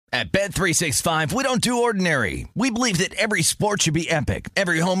At Bet365, we don't do ordinary. We believe that every sport should be epic.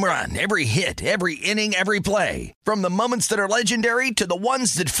 Every home run, every hit, every inning, every play. From the moments that are legendary to the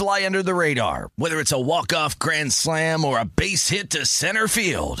ones that fly under the radar. Whether it's a walk-off grand slam or a base hit to center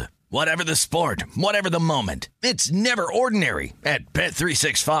field. Whatever the sport, whatever the moment. It's never ordinary at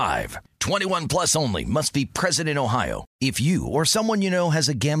Bet365. 21 plus only. Must be present in Ohio. If you or someone you know has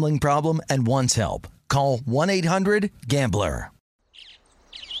a gambling problem and wants help, call 1-800-GAMBLER.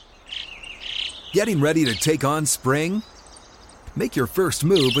 Getting ready to take on spring? Make your first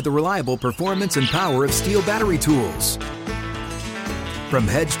move with the reliable performance and power of Steel battery tools. From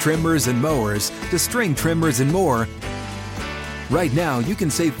hedge trimmers and mowers to string trimmers and more, right now you can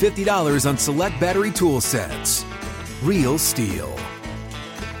save $50 on select battery tool sets. Real Steel.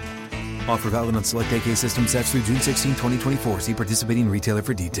 Offer valid on select AK system sets through June 16, 2024. See participating retailer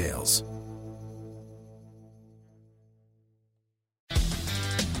for details.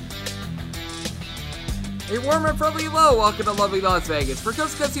 A warm and friendly hello. Welcome to lovely Las Vegas for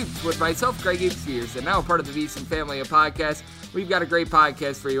Coast to Coast Hoops with myself, Greg Spears, and now part of the VSiN family of podcasts. We've got a great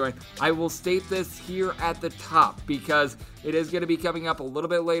podcast for you, and I will state this here at the top because it is going to be coming up a little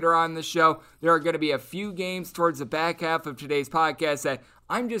bit later on in the show. There are going to be a few games towards the back half of today's podcast that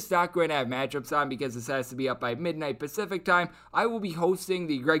I'm just not going to have matchups on because this has to be up by midnight Pacific time. I will be hosting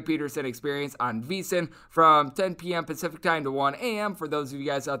the Greg Peterson Experience on VSiN from 10 p.m. Pacific time to 1 a.m. For those of you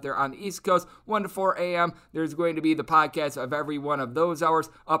guys out there on the East Coast, 1 to 4 a.m. There's going to be the podcast of every one of those hours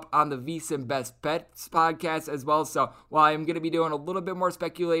up on the VSiN Best Bets podcast as well. So while I'm going to be doing a little bit more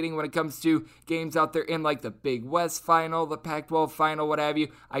speculating when it comes to games out there in like the Big West final, the Pac-12 final, what have you,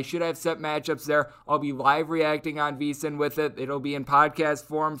 I should have set matchups there. I'll be live reacting on VSiN with it. It'll be in podcast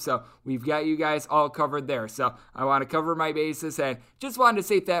form, so we've got you guys all covered there. So I want to cover my bases and just wanted to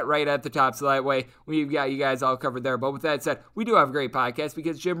state that right at the top so that way we've got you guys all covered there. But with that said, we do have a great podcast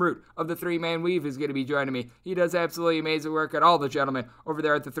because Jim Root of the Three Man Weave is going to be joining me. He does absolutely amazing work, and all the gentlemen over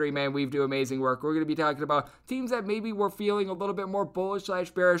there at the Three Man Weave do amazing work. We're going to be talking about teams that maybe we're feeling a little bit more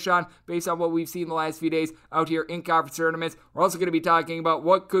bullish/bearish on based on what we've seen the last few days out here in conference tournaments. We're also going to be talking about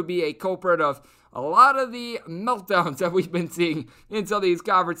what could be a culprit of a lot of the meltdowns that we've been seeing in some of these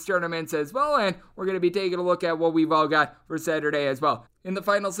conference tournaments as well, and we're going to be taking a look at what we've all got for Saturday as well. In the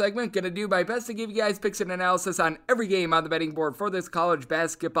final segment, going to do my best to give you guys picks and analysis on every game on the betting board for this college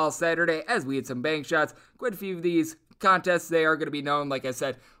basketball Saturday as we hit some bank shots. Quite a few of these contests, they are going to be known, like I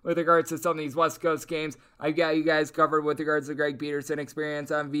said, with regards to some of these West Coast games. I've got you guys covered with regards to the Greg Peterson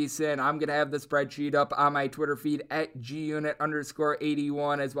Experience on VSiN. I'm going to have the spreadsheet up on my Twitter feed at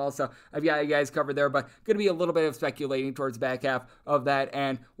gunit_81 as well. So I've got you guys covered there, but going to be a little bit of speculating towards the back half of that.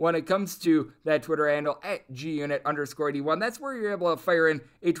 And when it comes to that Twitter handle at gunit_81, that's where you're able to fire in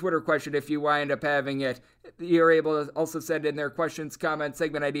a Twitter question if you wind up having it. You're able to also send in their questions, comments,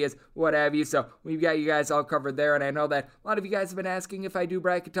 segment ideas, what have you. So we've got you guys all covered there. And I know that a lot of you guys have been asking if I do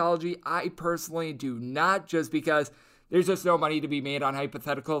bracketology. I personally do not, just because there's just no money to be made on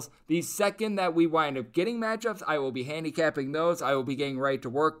hypotheticals. The second that we wind up getting matchups, I will be handicapping those. I will be getting right to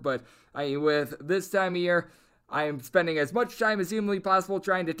work. But with this time of year, I am spending as much time as humanly possible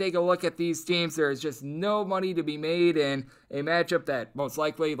trying to take a look at these teams. There is just no money to be made in a matchup that most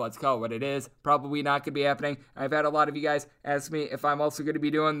likely, let's call it what it is, probably not going to be happening. I've had a lot of you guys ask me if I'm also going to be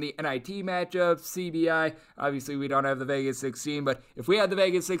doing the NIT matchups, CBI. Obviously, we don't have the Vegas 16, but if we had the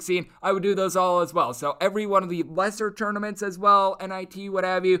Vegas 16, I would do those all as well. So every one of the lesser tournaments as well, NIT, what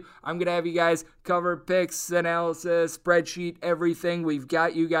have you, I'm going to have you guys covered, picks, analysis, spreadsheet, everything. We've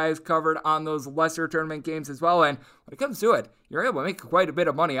got you guys covered on those lesser tournament games as well. And when it comes to it, you're able to make quite a bit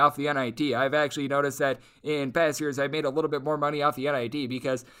of money off the NIT. I've actually noticed that in past years I've made a little bit more money off the NIT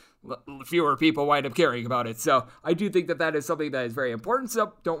because fewer people wind up caring about it. So I do think that that is something that is very important.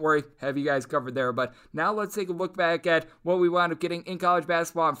 So don't worry, have you guys covered there. But now let's take a look back at what we wound up getting in college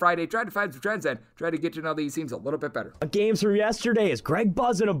basketball on Friday. Try to find some trends and try to get to know these teams a little bit better. Games from yesterday is Greg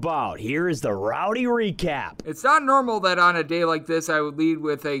buzzing about. Here is the Rowdy recap. It's not normal that on a day like this I would lead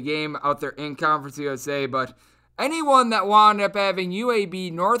with a game out there in Conference USA, but anyone that wound up having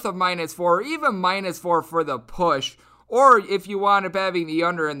UAB north of -4 or even -4 for the push, or if you wound up having the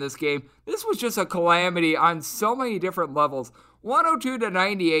under in this game, this was just a calamity on so many different levels.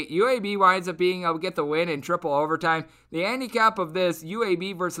 102-98, UAB winds up being able to get the win in triple overtime. The handicap of this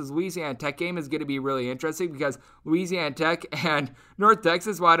UAB versus Louisiana Tech game is going to be really interesting because Louisiana Tech and North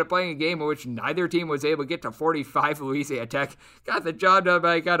Texas wound up playing a game in which neither team was able to get to 45. Louisiana Tech got the job done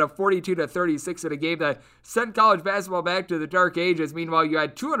by a 42-36 in a game that sent college basketball back to the dark ages. Meanwhile, you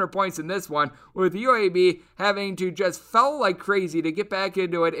had 200 points in this one, with UAB having to just fell like crazy to get back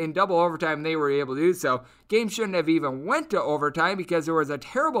into it in double overtime. They were able to do so. Game shouldn't have even went to overtime because there was a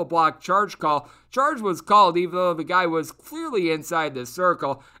terrible block charge call. Charge was called even though the guy was clearly inside the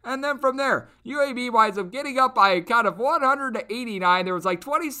circle. And then from there, UAB winds up getting up by a count of 100-89. There was like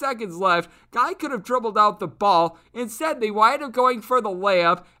 20 seconds left. Guy could have dribbled out the ball. Instead, they wind up going for the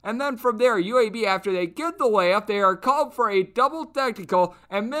layup. And then from there, UAB, after they get the layup, they are called for a double technical.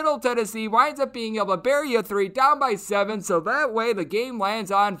 And Middle Tennessee winds up being able to bury a 3 down by 7. So that way, the game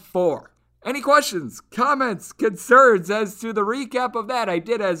lands on 4. Any questions, comments, concerns as to the recap of that? I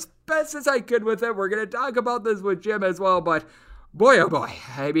did as best as I could with it. We're going to talk about this with Jim as well, but boy, oh boy.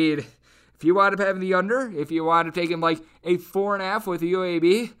 I mean, if you wound up having the under, if you wound up taking like a 4.5 with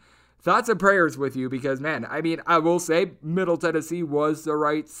UAB, thoughts and prayers with you because, man, I mean, I will say Middle Tennessee was the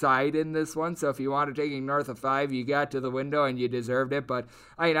right side in this one. So if you wanted taking north of 5, you got to the window and you deserved it. But,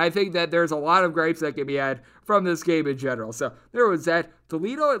 I mean, I think that there's a lot of gripes that can be had from this game in general. So there was that.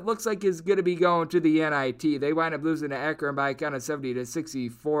 Toledo, it looks like, is going to be going to the NIT. They wind up losing to Akron by a count of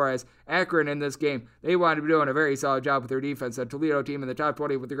 70-64 as Akron in this game, they wind up doing a very solid job with their defense. The Toledo team in the top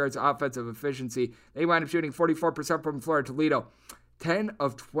 20 with regards to offensive efficiency. They wind up shooting 44% from the floor. Toledo 10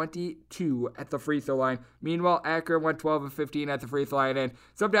 of 22 at the free throw line. Meanwhile, Akron went 12 of 15 at the free throw line, and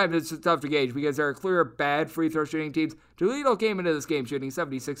sometimes it's just tough to gauge because there are clear bad free throw shooting teams. Toledo came into this game shooting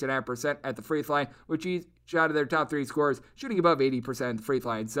 76.5% at the free throw line, which each out of their top 3 scorers shooting above 80% at the free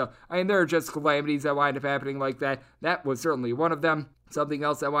throw line. So, I mean, there are just calamities that wind up happening like that. That was certainly one of them. Something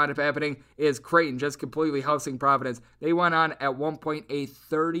else that wound up happening is Creighton just completely housing Providence. They went on at one point a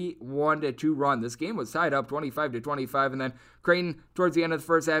 31-2 run. This game was tied up 25-25, and then Creighton, towards the end of the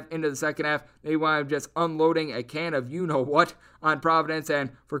first half, into the second half, they wound up just unloading a can of you-know-what on Providence, and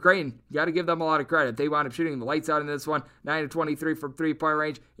for Creighton, you got to give them a lot of credit. They wound up shooting the lights out in this one, 9-23 from three-point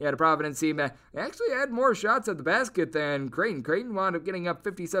range. You had a Providence team that actually had more shots at the basket than Creighton. Creighton wound up getting up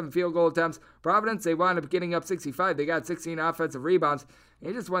 57 field goal attempts. Providence, they wound up getting up 65. They got 16 offensive rebounds.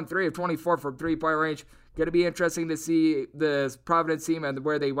 They just went 3 of 24 from three-point range. Going to be interesting to see the Providence team and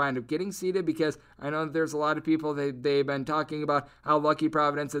where they wind up getting seated because I know that there's a lot of people they've been talking about how lucky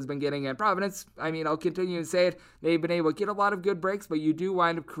Providence has been getting. And Providence, I mean, I'll continue to say it, they've been able to get a lot of good breaks, but you do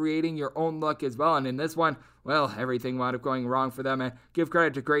wind up creating your own luck as well. And in this one, well, everything wound up going wrong for them. And give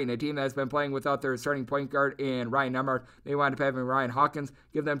credit to Creighton, a team that's been playing without their starting point guard in Ryan Nembhard. They wound up having Ryan Hawkins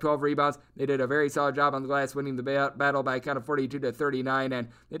give them 12 rebounds. They did a very solid job on the glass, winning the battle by a count of 42-39. And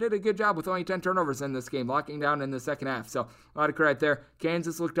they did a good job with only 10 turnovers in this game, locking down in the second half. So a lot of credit there.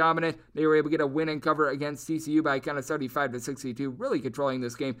 Kansas looked dominant. They were able to get a win and cover against TCU by a count of 75-62, really controlling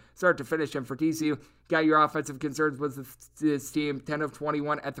this game start to finish. And for TCU, got your offensive concerns with this team, 10 of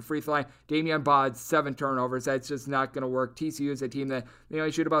 21 at the free throw line. Damian Bod, 7 turnovers. That's just not going to work. TCU is a team that they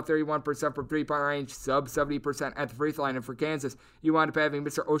only shoot about 31% from three-point range, sub 70% at the free throw line. And for Kansas, you wind up having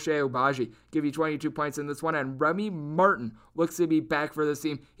Mr. Oshae Obaji give you 22 points in this one. And Remy Martin looks to be back for this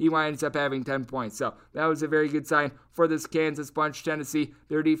team. He winds up having 10 points. So that was a very good sign for this Kansas bunch. Tennessee,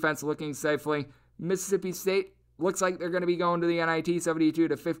 their defense looking stifling. Mississippi State, looks like they're going to be going to the NIT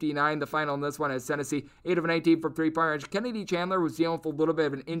 72-59. The final in this one is Tennessee, 8 of 19 from three-point range. Kennedy Chandler was dealing with a little bit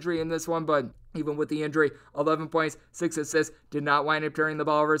of an injury in this one, but even with the injury, 11 points, 6 assists, did not wind up turning the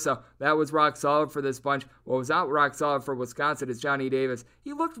ball over, so that was rock solid for this bunch. What was not rock solid for Wisconsin is Johnny Davis.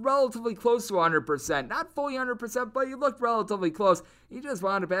 He looked relatively close to 100%, not fully 100%, but he looked relatively close. He just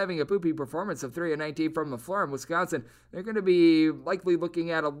wound up having a poopy performance of 3 of 19 from the floor. In Wisconsin, they're going to be likely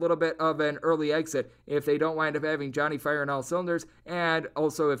looking at a little bit of an early exit if they don't wind up having Johnny fire on all cylinders, and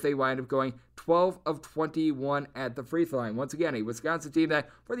also if they wind up going 12 of 21 at the free throw line. Once again, a Wisconsin team that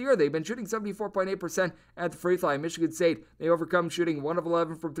for the year they've been shooting 74.8% at the free throw line. Michigan State, they overcome shooting 1 of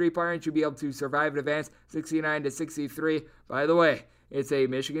 11 from three-point range to be able to survive and advance 69-63. By the way, it's a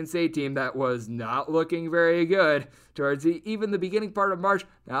Michigan State team that was not looking very good towards even the beginning part of March.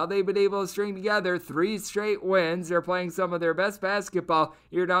 Now they've been able to string together 3 straight wins. They're playing some of their best basketball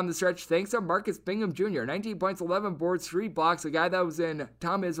here down the stretch thanks to Marcus Bingham Jr. 19 points, 11 boards, 3 blocks, a guy that was in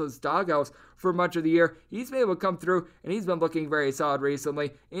Tom Izzo's doghouse for much of the year. He's been able to come through, and he's been looking very solid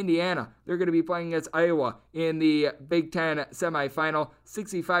recently. Indiana, they're going to be playing against Iowa in the Big Ten semifinal,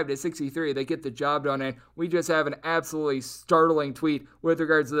 65-63. They get the job done, and we just have an absolutely startling tweet with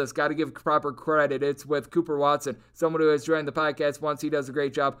regards to this. Got to give proper credit. It's with Cooper Watson, someone who has joined the podcast once. He does a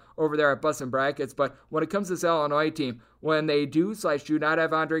great job over there at Bustin' Brackets. But when it comes to this Illinois team, when they do/do not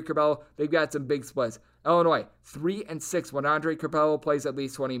have Andre Curbelo, they've got some big splits. Illinois, 3-6 when Andre Capello plays at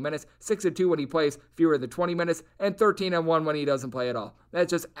least 20 minutes, 6-2 when he plays fewer than 20 minutes, and 13-1 when he doesn't play at all.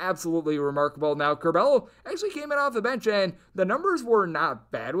 That's just absolutely remarkable. Now, Capello actually came in off the bench, and the numbers were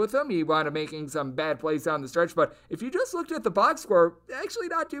not bad with him. He wound up making some bad plays down the stretch, but if you just looked at the box score, actually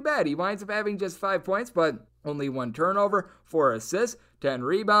not too bad. He winds up having just 5 points, but only 1 turnover, 4 assists, 10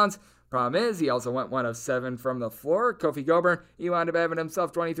 rebounds. Problem is, he also went 1 of 7 from the floor. Kofi Cockburn, he wound up having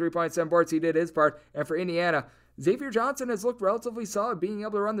himself 23 points, 7 boards. He did his part. And for Indiana, Xavier Johnson has looked relatively solid, being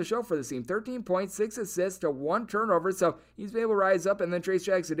able to run the show for the team. 13 points, 6 assists to 1 turnover, so he's been able to rise up. And then Trace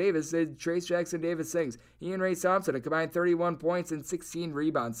Jackson Davis sings. He and Ray Thompson have combined 31 points and 16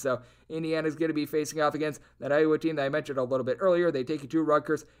 rebounds. So Indiana's going to be facing off against that Iowa team that I mentioned a little bit earlier. They take it to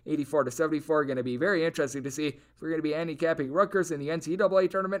Rutgers, 84-74. Going to be very interesting to see if we're going to be handicapping Rutgers in the NCAA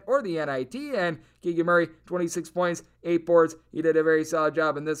tournament or the NIT. And Keegan Murray, 26 points, 8 boards. He did a very solid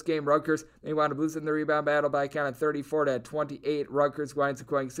job in this game. Rutgers, they wound up losing the rebound battle by a count of 34-28. Rutgers winds up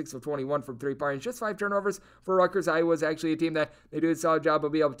going 6 of 21 from 3 points. Just 5 turnovers for Rutgers. Iowa's actually a team that they do a solid job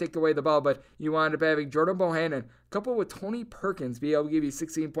of being able to take away the ball, but you wind up having Jordan Bohannon coupled with Tony Perkins be able to give you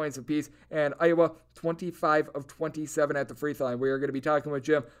 16 points apiece, and Iowa 25 of 27 at the free throw line. We are going to be talking with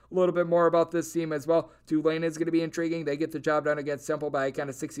Jim a little bit more about this team as well. Tulane is going to be intriguing. They get the job done against Temple by a kind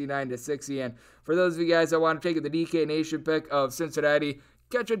of 69-60, and for those of you guys that want to take the DK Nation pick of Cincinnati,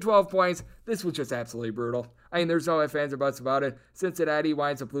 catching 12 points, this was just absolutely brutal. I mean, there's no ifs, ands, or buts about it. Cincinnati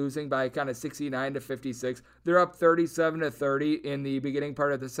winds up losing by kind of 69-56. They're up 37-30 in the beginning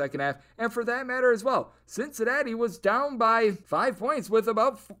part of the second half. And for that matter as well, Cincinnati was down by 5 points with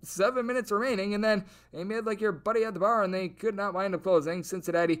about 7 minutes remaining. And then they made like your buddy at the bar and they could not wind up closing.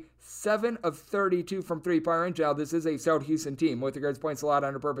 Cincinnati, 7 of 32 from 3-point range. Now, this is a South Houston team with regards to points allowed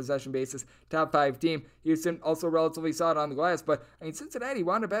on a per possession basis. Top 5 team. Houston also relatively solid on the glass. But I mean, Cincinnati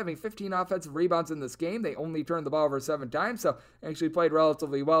wound up having 15 offensive rebounds in this game. They only turned the ball over 7 times, so actually played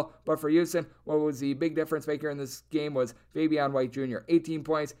relatively well. But for Houston, what was the big difference maker in this game was Fabian White Jr. 18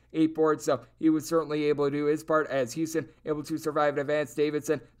 points, 8 boards, so he was certainly able to do his part as Houston able to survive and advance.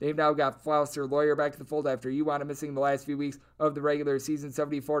 Davidson, they've now got Foster Lawyer back in the fold after you wound up missing the last few weeks of the regular season.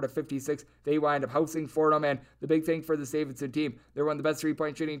 74-56, they wind up housing Fordham, and the big thing for this Davidson team, they're one of the best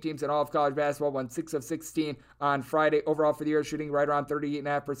 3-point shooting teams in all of college basketball, won 6 of 16 on Friday. Overall for the year, shooting right around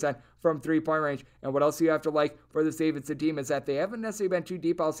 38.5% from 3-point range. And what else do you have to like for this Davidson team is that they haven't necessarily been too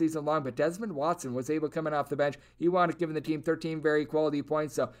deep all season long, but Desmond Watson was able coming off the bench. He wound up giving the team 13 very quality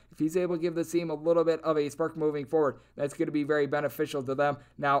points, so if he's able to give the team a little bit of a spark moving forward, that's going to be very beneficial to them.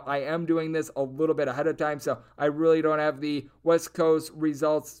 Now, I am doing this a little bit ahead of time, so I really don't have the West Coast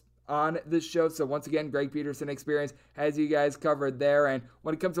results on this show. So once again, Greg Peterson Experience has you guys covered there. And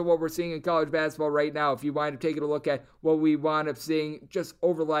when it comes to what we're seeing in college basketball right now, if you wind up taking a look at what we wound up seeing just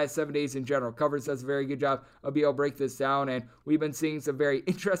over the last 7 days in general, Covers does a very good job of being able to break this down. And we've been seeing some very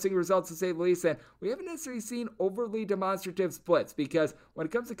interesting results, to say the least. And we haven't necessarily seen overly demonstrative splits, because when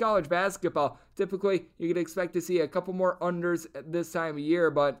it comes to college basketball, typically you could expect to see a couple more unders this time of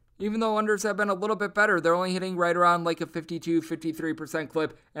year, but even though unders have been a little bit better, they're only hitting right around like a 52-53%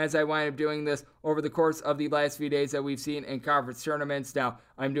 clip as I wind up doing this over the course of the last few days that we've seen in conference tournaments. Now,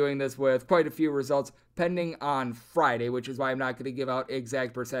 I'm doing this with quite a few results pending on Friday, which is why I'm not going to give out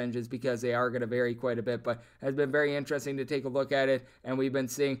exact percentages, because they are going to vary quite a bit, but has been very interesting to take a look at it. And we've been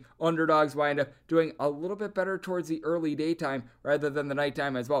seeing underdogs wind up doing a little bit better towards the early daytime rather than the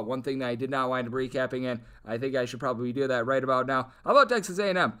nighttime as well. One thing that I did not wind up recapping, and I think I should probably do that right about now. How about Texas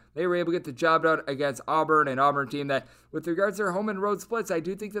A&M? They were able to get the job done against Auburn, an Auburn team that, with regards to their home and road splits, I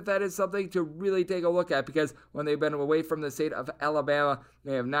do think that that is something to really take a look at, because when they've been away from the state of Alabama,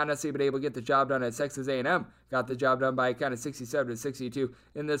 they have not necessarily been able to get the job done. At Texas A&M got the job done by kind of 67-62.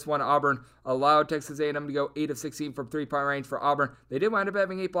 In this one, Auburn allowed Texas A&M to go 8 of 16 from 3-point range for Auburn. They did wind up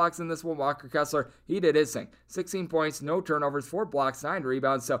having 8 blocks in this one. Walker Kessler, he did his thing. 16 points, no turnovers, 4 blocks, 9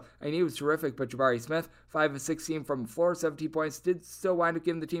 rebounds. So I mean, he was terrific. But Jabari Smith, 5 of 16 from the floor, 17 points, did still wind up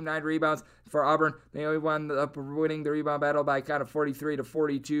giving the team 9 rebounds for Auburn. They only wound up winning the rebound battle by kind of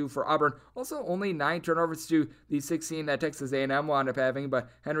 43-42 for Auburn. Also, only 9 turnovers to the 16 that Texas A&M wound up having. But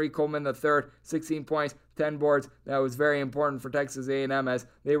Henry Coleman III, 16 points, 10 boards. That was very important for Texas A&M, as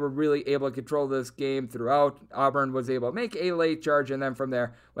they were really able to control this game throughout. Auburn was able to make a late charge, and then from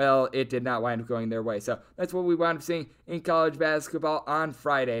there, well, it did not wind up going their way. So that's what we wound up seeing in college basketball on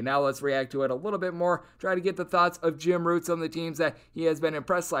Friday. Now let's react to it a little bit more, try to get the thoughts of Jim Root, some of the teams that he has been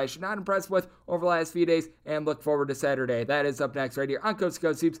impressed / not impressed with over the last few days, and look forward to Saturday. That is up next right here on Coast to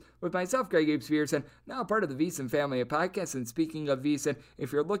Coast Hoops with myself, Greg Hoops Peterson, now part of the VSiN family of podcasts. And speaking of VSiN,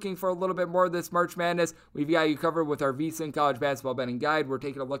 if you're looking for a little bit more of this March Madness, we've got you covered with our VSiN College Basketball Betting Guide. We're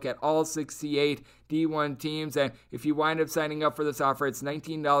taking a look at all 68 D1 teams. And if you wind up signing up for this offer, it's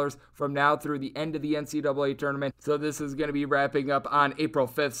 $19 from now through the end of the NCAA tournament. So this is going to be wrapping up on April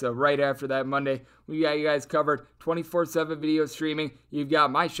 5th. So right after that Monday, we got you guys covered 24/7 video streaming. You've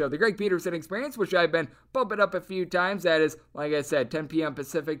got my show, The Greg Peterson Experience, which I've been bumping up a few times. That is, like I said, 10 p.m.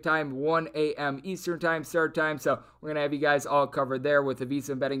 Pacific time, 1 a.m. Eastern time, start time. So we're going to have you guys all covered there with the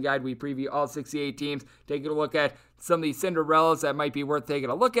VSiN Betting Guide. We preview all 68 teams, taking a look at some of these Cinderellas that might be worth taking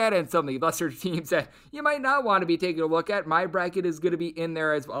a look at, and some of the lesser teams that you might not want to be taking a look at. My bracket is going to be in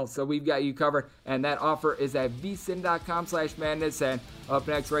there as well, so we've got you covered, and that offer is at vsin.com/madness. And up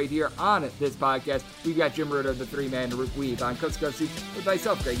next right here on this podcast, we've got Jim Root of the Three-Man Weave on Coast to Coast Hoops with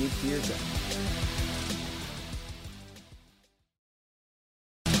myself, Greg Peterson.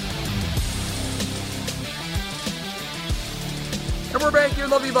 And we're back here in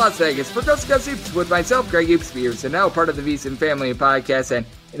lovely Las Vegas for Coast to Coast Hoops with myself, Greg Peterson, now part of the VSiN family podcast, and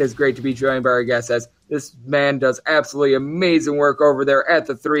it is great to be joined by our guest as this man does absolutely amazing work over there at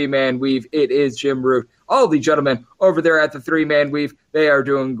the Three-Man Weave. It is Jim Root. All the gentlemen over there at the Three-Man Weave, they are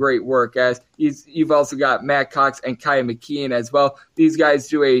doing great work. As you've also got Matt Cox and Kaya McKeon as well. These guys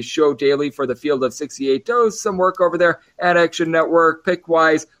do a show daily for the Field of 68. Does some work over there at Action Network,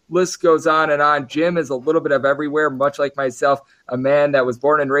 Pick-wise. List goes on and on. Jim is a little bit of everywhere, much like myself, a man that was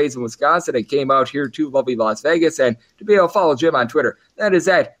born and raised in Wisconsin and came out here to lovely Las Vegas. And to be able to follow Jim on Twitter, that is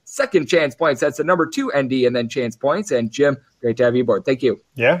at Second Chance Points. That's the number 2 ND and then Chance Points. And Jim, great to have you aboard. Thank you.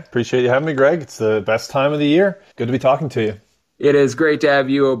 Yeah, appreciate you having me, Greg. It's the best time of the year. Good to be talking to you. It is great to have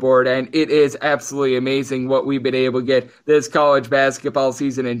you aboard, and it is absolutely amazing what we've been able to get this college basketball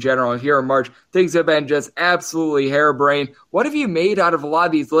season in general. Here in March, things have been just absolutely harebrained. What have you made out of a lot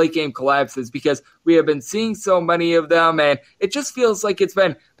of these late game collapses? Because we have been seeing so many of them, and it just feels like it's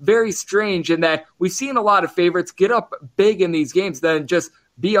been very strange in that we've seen a lot of favorites get up big in these games, then just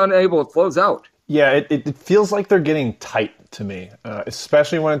be unable to close out. Yeah, it feels like they're getting tight to me,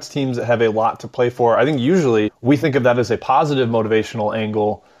 especially when it's teams that have a lot to play for. I think usually we think of that as a positive motivational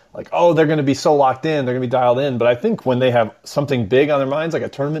angle, like, oh, they're going to be so locked in, they're going to be dialed in. But I think when they have something big on their minds, like a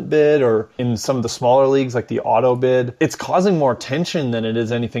tournament bid or in some of the smaller leagues, like the auto bid, it's causing more tension than it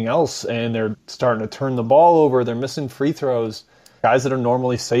is anything else. And they're starting to turn the ball over. They're missing free throws. Guys that are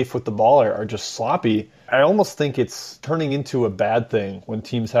normally safe with the ball are just sloppy. I almost think it's turning into a bad thing when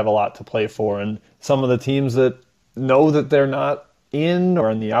teams have a lot to play for. And some of the teams that know that they're not in or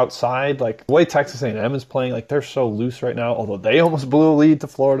on the outside, like the way Texas A&M is playing, like they're so loose right now, although they almost blew a lead to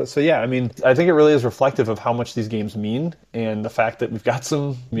Florida. So yeah, I mean, I think it really is reflective of how much these games mean and the fact that we've got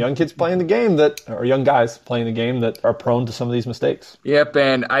some young kids playing the game or young guys playing the game that are prone to some of these mistakes. Yep,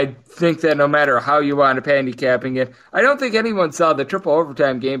 and I think that no matter how you wind up handicapping it, I don't think anyone saw the triple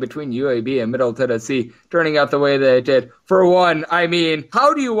overtime game between UAB and Middle Tennessee turning out the way that it did. For one, I mean,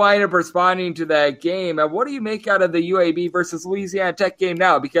 how do you wind up responding to that game, and what do you make out of the UAB versus Louisiana Tech game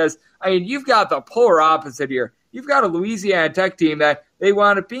now? Because, I mean, you've got the polar opposite here. You've got a Louisiana Tech team that they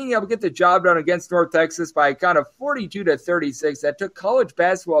wound up being able to get the job done against North Texas by kind of 42-36. That took college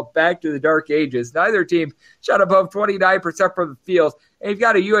basketball back to the dark ages. Neither team shot above 29% from the field. And you've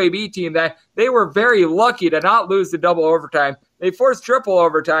got a UAB team that they were very lucky to not lose the double overtime. They forced triple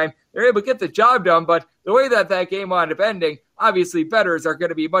overtime. They're able to get the job done, but the way that game wound up ending, obviously bettors are going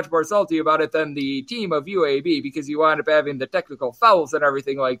to be much more salty about it than the team of UAB because you wind up having the technical fouls and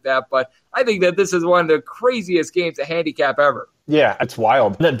everything like that. But I think that this is one of the craziest games to handicap ever. Yeah, it's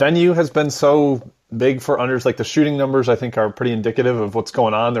wild. That venue has been so big for unders. Like the shooting numbers, I think, are pretty indicative of what's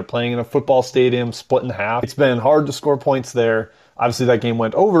going on. They're playing in a football stadium, split in half. It's been hard to score points there. Obviously, that game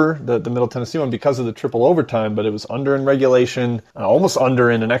went over, the Middle Tennessee one, because of the triple overtime, but it was under in regulation, almost under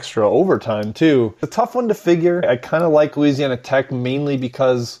in an extra overtime, too. It's a tough one to figure. I kind of like Louisiana Tech mainly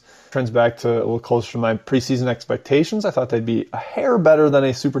because it trends back to a little closer to my preseason expectations. I thought they'd be a hair better than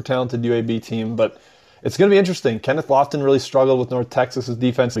a super talented UAB team, but it's going to be interesting. Kenneth Lofton really struggled with North Texas's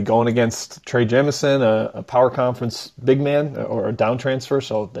defense. Going against Trey Jamison, a power conference big man or a down transfer,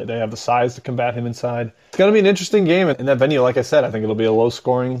 so they have the size to combat him inside. It's going to be an interesting game. In that venue, like I said, I think it'll be a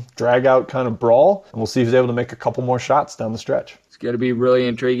low-scoring, drag-out kind of brawl, and we'll see if he's able to make a couple more shots down the stretch. It's going to be really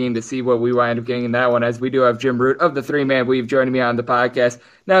intriguing to see what we wind up getting in that one, as we do have Jim Root of the Three-Man Weave joining me on the podcast.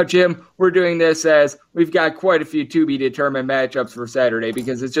 Now, Jim, we're doing this as we've got quite a few to-be-determined matchups for Saturday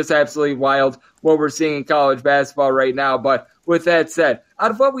because it's just absolutely wild what we're seeing in college basketball right now. But with that said,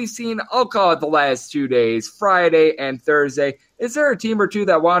 out of what we've seen, I'll call it the last 2 days, Friday and Thursday, is there a team or two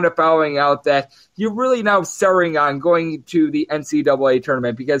that wound up bowing out that you're really now centering on going to the NCAA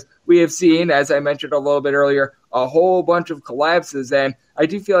tournament? Because we have seen, as I mentioned a little bit earlier, a whole bunch of collapses. And I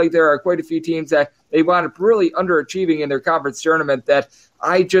do feel like there are quite a few teams that they wound up really underachieving in their conference tournament that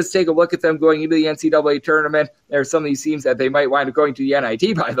I just take a look at them going into the NCAA tournament. There are some of these teams that they might wind up going to the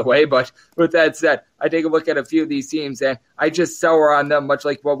NIT, by the way. But with that said, I take a look at a few of these teams, and I just sour on them, much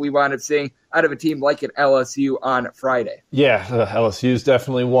like what we wound up seeing out of a team like an LSU on Friday. Yeah, LSU's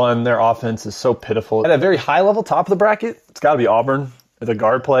definitely one. Their offense is so pitiful. At a very high level, top of the bracket, it's got to be Auburn. The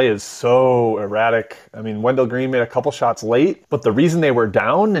guard play is so erratic. I mean, Wendell Green made a couple shots late, but the reason they were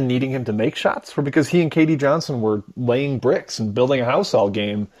down and needing him to make shots were because he and KD Johnson were laying bricks and building a house all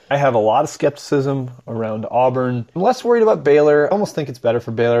game. I have a lot of skepticism around Auburn. I'm less worried about Baylor. I almost think it's better for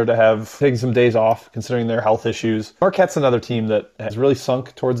Baylor to have taken some days off, considering their health issues. Marquette's another team that has really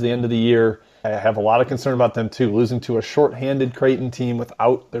sunk towards the end of the year. I have a lot of concern about them, too, losing to a short-handed Creighton team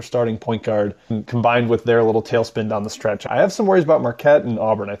without their starting point guard, and combined with their little tailspin down the stretch. I have some worries about Marquette and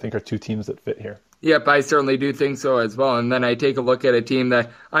Auburn, I think, are two teams that fit here. Yep, I certainly do think so as well. And then I take a look at a team that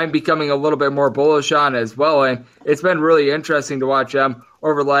I'm becoming a little bit more bullish on as well. And it's been really interesting to watch them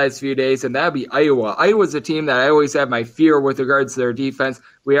over the last few days, and that would be Iowa. Iowa's a team that I always have my fear with regards to their defense.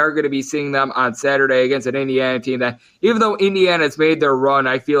 We are going to be seeing them on Saturday against an Indiana team that, even though Indiana's made their run,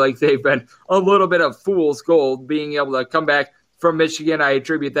 I feel like they've been a little bit of fool's gold being able to come back from Michigan. I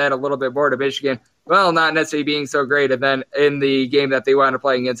attribute that a little bit more to Michigan. Well, not necessarily being so great. And then in the game that they wound up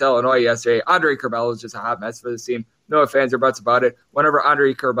playing against Illinois yesterday, Andre Curbelo is just a hot mess for this team. No ifs, ands, or buts about it. Whenever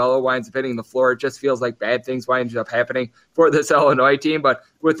Andre Curbelo winds up hitting the floor, it just feels like bad things wind up happening for this Illinois team. But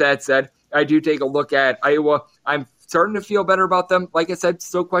with that said, I do take a look at Iowa. I'm starting to feel better about them. Like I said,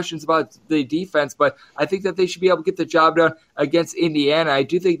 still questions about the defense, but I think that they should be able to get the job done against Indiana. I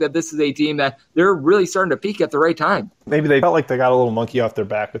do think that this is a team that they're really starting to peak at the right time. Maybe they felt like they got a little monkey off their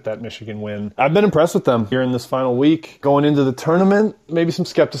back with that Michigan win. I've been impressed with them here in this final week. Going into the tournament, maybe some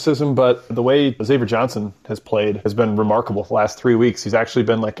skepticism, but the way Xavier Johnson has played has been remarkable the last 3 weeks. He's actually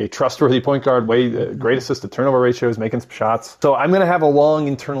been like a trustworthy point guard, great assist-to-turnover ratios, making some shots. So I'm going to have a long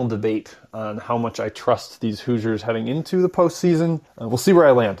internal debate on how much I trust these Hoosiers heading into the postseason. We'll see where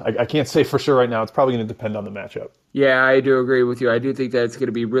I land. I can't say for sure right now. It's probably going to depend on the matchup. Yeah, I do agree with you. I do think that it's going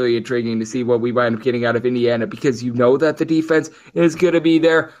to be really intriguing to see what we wind up getting out of Indiana, because you know that the defense is going to be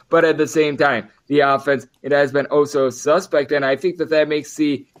there, but at the same time, the offense, it has been oh so suspect, and I think that that makes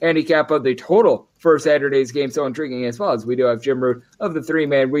the handicap of the total for Saturday's game so intriguing as well. As we do have Jim Root of the Three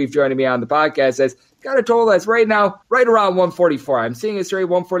Man Weave joining me on the podcast, as got a total that's right now right around 144. I'm seeing a straight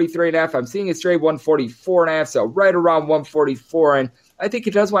 143.5. I'm seeing a straight 144.5, so right around 144, and I think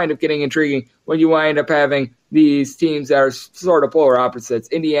it does wind up getting intriguing when you wind up having these teams that are sort of polar opposites.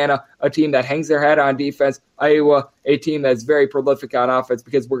 Indiana, a team that hangs their head on defense. Iowa, a team that's very prolific on offense,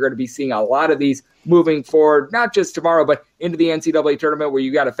 because we're going to be seeing a lot of these moving forward, not just tomorrow, but into the NCAA tournament where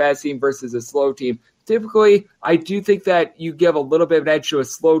you got a fast team versus a slow team. Typically, I do think that you give a little bit of an edge to a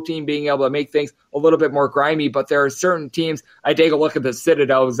slow team being able to make things a little bit more grimy, but there are certain teams, I take a look at the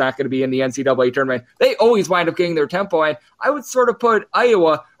Citadel, who's not going to be in the NCAA tournament. They always wind up getting their tempo, and I would sort of put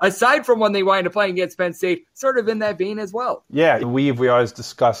Iowa, aside from when they wind up playing against Penn State, sort of in that vein as well. Yeah, we always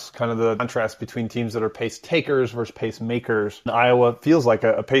discuss kind of the contrast between teams that are pace takers versus pace makers. Iowa feels like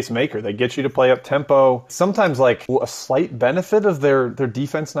a pace maker. They get you to play up tempo. Sometimes like a slight benefit of their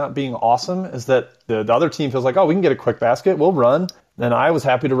defense not being awesome is that the other team feels like, oh, we can get a quick basket, we'll run. Then Iowa's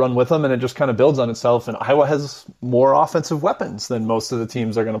happy to run with them, and it just kind of builds on itself. And Iowa has more offensive weapons than most of the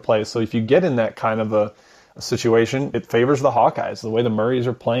teams are going to play. So if you get in that kind of a situation, it favors the Hawkeyes. The way the Murrays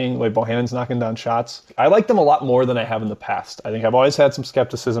are playing, the way Bohannon's knocking down shots. I like them a lot more than I have in the past. I think I've always had some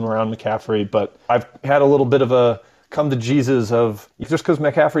skepticism around McCaffrey, but I've had a little bit of a come to Jesus of just because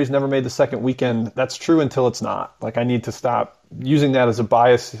McCaffrey's never made the second weekend, that's true until it's not. Like, I need to stop using that as a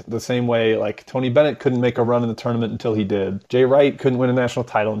bias the same way like Tony Bennett couldn't make a run in the tournament until he did. Jay Wright couldn't win a national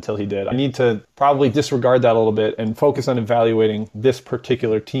title until he did. I need to probably disregard that a little bit and focus on evaluating this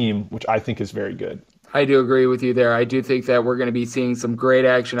particular team, which I think is very good. I do agree with you there. I do think that we're going to be seeing some great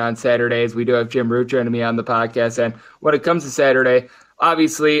action on Saturdays. We do have Jim Root joining me on the podcast. And when it comes to Saturday,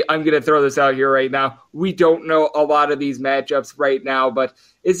 obviously, I'm going to throw this out here right now. We don't know a lot of these matchups right now, but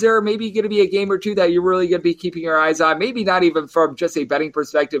is there maybe going to be a game or two that you're really going to be keeping your eyes on? Maybe not even from just a betting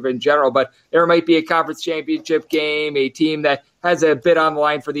perspective in general, but there might be a conference championship game, a team that has a bid on the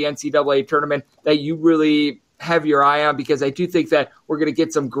line for the NCAA tournament that you really have your eye on, because I do think that we're going to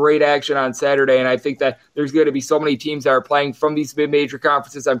get some great action on Saturday, and I think that there's going to be so many teams that are playing from these mid-major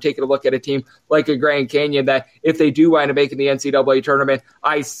conferences. I'm taking a look at a team like a Grand Canyon that if they do wind up making the NCAA tournament,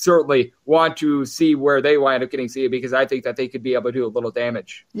 I certainly want to see where they wind up getting seeded, because I think that they could be able to do a little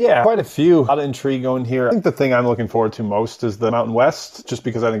damage. Yeah, quite a few. A lot of intrigue going here. I think the thing I'm looking forward to most is the Mountain West, just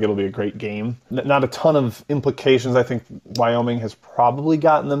because I think it'll be a great game. Not a ton of implications. I think Wyoming has probably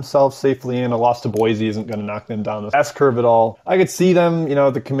gotten themselves safely in. A loss to Boise isn't going to knock them down the S-curve at all. I could see them,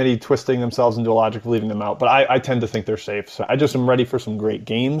 the committee twisting themselves into a logic of leaving them out, but I tend to think they're safe. So I just am ready for some great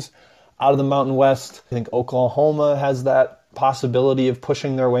games out of the Mountain West. I think Oklahoma has that possibility of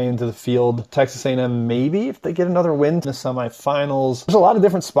pushing their way into the field. Texas A&M, maybe, if they get another win in the semifinals. There's a lot of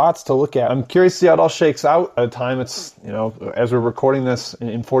different spots to look at. I'm curious to see how it all shakes out. By the time it's, as we're recording this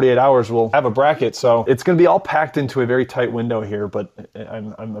in 48 hours, we'll have a bracket. So it's going to be all packed into a very tight window here, but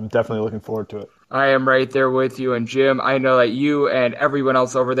I'm definitely looking forward to it. I am right there with you. And Jim, I know that you and everyone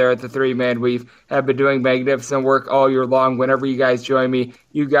else over there at the Three Man Weave have been doing magnificent work all year long. Whenever you guys join me,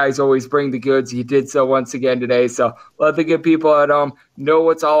 you guys always bring the goods. You did so once again today. So let the good people at home know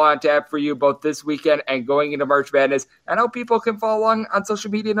what's all on tap for you both this weekend and going into March Madness, and how people can follow along on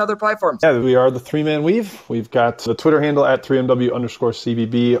social media and other platforms. Yeah, we are the Three Man Weave. We've got the Twitter handle at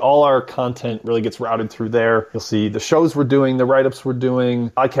 3MW_CBB. All our content really gets routed through there. You'll see the shows we're doing, the write-ups we're doing,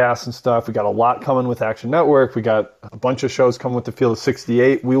 podcasts and stuff. We got a lot coming with Action Network. We got a bunch of shows coming with the Field of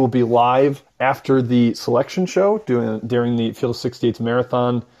 68. We will be live after the selection show during the Field of 68's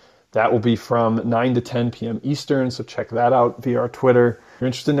marathon. That will be from 9 to 10 p.m. Eastern, so check that out via our Twitter. If you're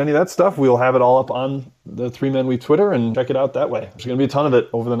interested in any of that stuff, we'll have it all up on the Three Men Weave Twitter, and check it out that way. There's going to be a ton of it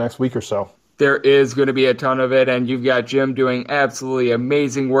over the next week or so. There is going to be a ton of it, and you've got Jim doing absolutely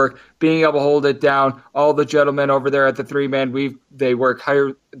amazing work, being able to hold it down. All the gentlemen over there at the Three Man Weave, they work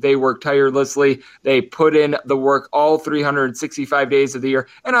tirelessly. They put in the work all 365 days of the year,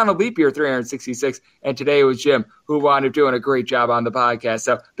 and on a leap year, 366. And today it was Jim who wound up doing a great job on the podcast.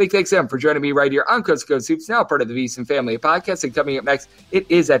 So big thanks to him for joining me right here on Coast to Coast Hoops, now part of the VSiN family of podcasts. And coming up next, it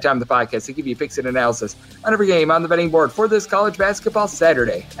is that time of the podcast to give you picks and analysis on every game on the betting board for this college basketball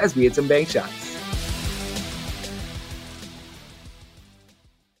Saturday as we hit some bank shots.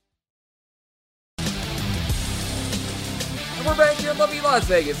 We're back here in lovely Las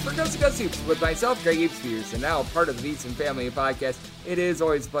Vegas for Coast to Coast Hoops with myself, Greg Spears, and now part of the VSiN family of podcasts. It is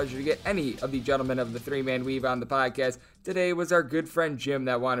always a pleasure to get any of the gentlemen of the Three Man Weave on the podcast. Today was our good friend Jim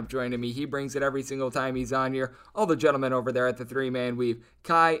that wound up joining me. He brings it every single time he's on here. All the gentlemen over there at the Three Man Weave,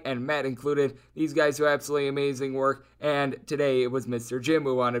 Kai and Matt included, these guys do absolutely amazing work. And today it was Mr. Jim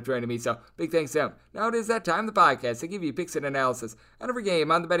who wound up joining me. So big thanks to him. Now it is that time of the podcast to give you picks and analysis on every game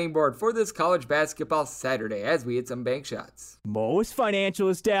on the betting board for this college basketball Saturday as we hit some bank shots. Most financial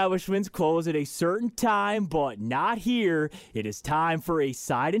establishments close at a certain time, but not here. It is time for a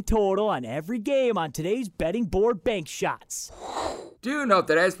side and total on every game on today's betting board bank shots. Do note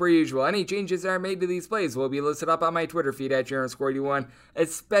that, as per usual, any changes that are made to these plays will be listed up on my Twitter feed at JaronScore81,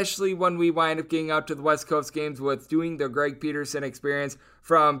 especially when we wind up getting out to the West Coast games with doing the Greg Peterson experience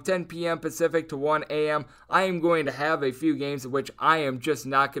from 10 p.m. Pacific to 1 a.m. I am going to have a few games of which I am just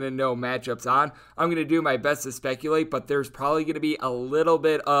not going to know matchups on. I'm going to do my best to speculate, but there's probably going to be a little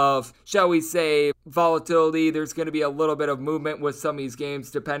bit of, shall we say, volatility. There's going to be a little bit of movement with some of these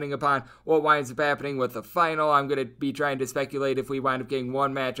games depending upon what winds up happening with the final. I'm going to be trying to speculate if we wind up getting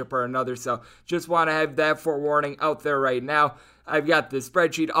one matchup or another, so just want to have that forewarning out there right now. I've got the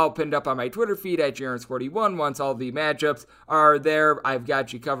spreadsheet all pinned up on my Twitter feed at JaronScore81. Once all the matchups are there, I've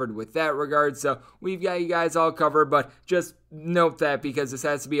got you covered with that regard. So we've got you guys all covered, but just note that because this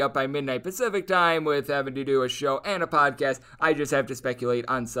has to be up by midnight Pacific time with having to do a show and a podcast, I just have to speculate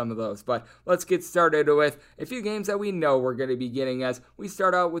on some of those. But let's get started with a few games that we know we're going to be getting as we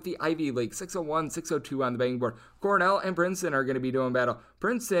start out with the Ivy League. 601-602 on the betting board. Cornell and Princeton are going to be doing battle.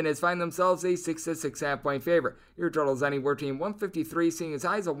 Princeton is finding themselves a 6-6.5 point favorite. Your total is anywhere between 153, seeing as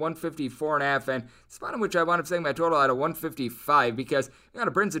high as a 154.5, and spot in which I wound up saying my total at a 155 because you got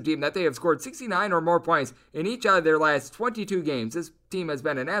a Princeton team that they have scored 69 or more points in each out of their last 22 games. This team has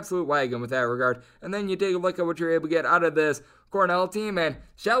been an absolute wagon with that regard. And then you take a look at what you're able to get out of this Cornell team, and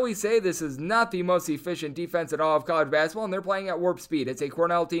shall we say this is not the most efficient defense in all of college basketball, and they're playing at warp speed. It's a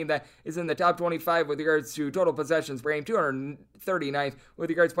Cornell team that is in the top 25 with regards to total possessions per game, 239th with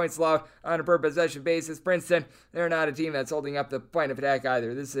regards to points allowed on a per possession basis. Princeton, they're not a team that's holding up the point of attack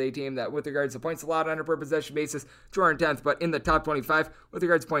either. This is a team that, with regards to points allowed on a per possession basis, 210th, but in the top 25 with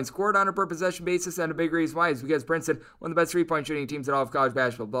regards to points scored on a per possession basis, and a big reason why is because Princeton, one of the best three-point shooting teams in all of college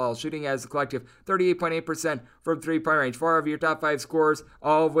basketball, shooting as a collective 38.8% from three-point range. 4 of your top 5 scorers,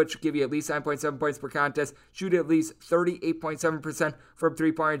 all of which give you at least 9.7 points per contest, shoot at least 38.7% from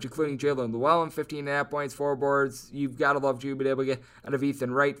 3-point range, including Jalen Llewellyn, 15.5 points, 4 boards. You've got to love you being able to get out of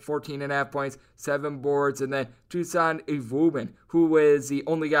Ethan Wright, 14.5 points, 7 boards, and then Toussaint Evuomen, who is the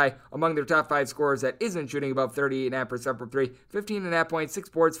only guy among their top 5 scorers that isn't shooting above 38.5% from 3, 15.5 points, 6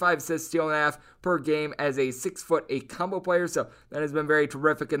 boards, 5 assists, steal and a half per game as a 6'8" combo player, so that has been very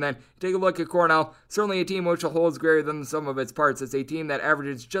terrific. And then take a look at Cornell, certainly a team which holds greater than the sum of its parts. It's a team that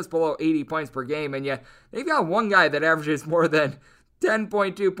averages just below 80 points per game, and yet they've got one guy that averages more than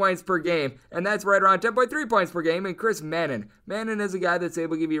 10.2 points per game, and that's right around 10.3 points per game, and Chris Mannon. Mannon is a guy that's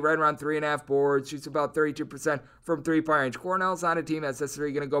able to give you right around 3.5 boards, shoots about 32% from 3-point range. Cornell's not a team that's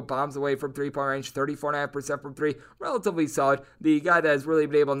necessarily going to go bombs away from 3-point range, 34.5% from 3, relatively solid. The guy that has really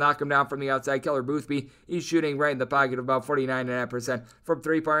been able to knock him down from the outside, Keller Boothby, he's shooting right in the pocket of about 49.5% from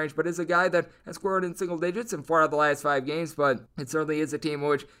 3-point range, but is a guy that has scored in single digits in 4 out of the last 5 games, but it certainly is a team in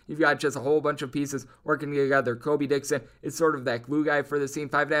which you've got just a whole bunch of pieces working together. Kobe Dixon is sort of that glue guy for this team,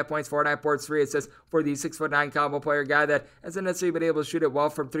 5.5 points, 4.5 boards, 3 assists for the 6'9" combo player, guy that hasn't necessarily been able to shoot it well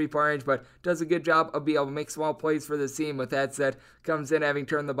from 3-point range, but does a good job of being able to make small plays for this team. With that said, comes in having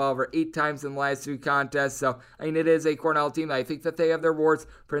turned the ball over 8 times in the last 2 contests, so I mean, it is a Cornell team that I think that they have their warts.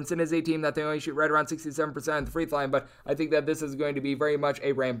 Princeton is a team that they only shoot right around 67% at the free throw line, but I think that this is going to be very much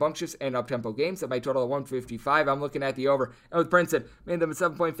a rambunctious and up-tempo game, so my total of 155, I'm looking at the over, and with Princeton, made them a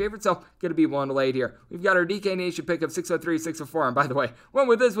 7-point favorite, so going to be one to lay here. We've got our DK Nation pick of 603, 604, and by the way, went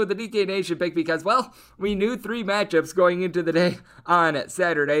with this with the DK Nation pick because, well, we knew 3 matchups going into the day on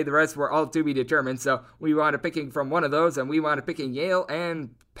Saturday. The rest were all to be determined, so we wanted picking from one of those, and we wanted picking Yale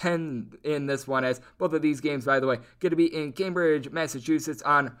and Penn in this one, as both of these games, by the way, going to be in Cambridge, Massachusetts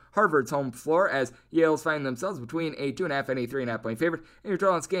on Harvard's home floor, as Yale's find themselves between a 2.5 and a 3.5 point favorite, and your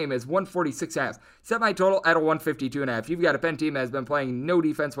total on this game is 146.5. Set my total at a 152.5. You've got a Penn team that has been playing no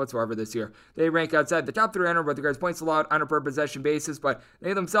defense whatsoever this year. They rank outside the top 300 with regards to points allowed on a per possession basis, but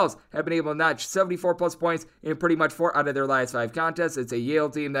they themselves have been able to notch 74 plus points in pretty much 4 out of their last 5 contests. It's a Yale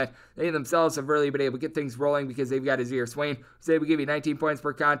team that they themselves have really been able to get things rolling because they've got Azir Swain, who's able to give you 19 points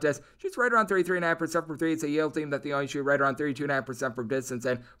per contest, shoots right around 33.5% from 3. It's a Yale team that they only shoot right around 32.5% from distance,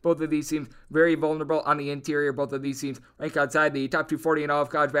 and both of these teams very vulnerable on the interior. Both of these teams rank outside the top 240 in all of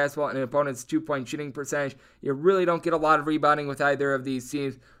college basketball and an opponent's 2-point shooting percentage. You really don't get a lot of rebounding with either of these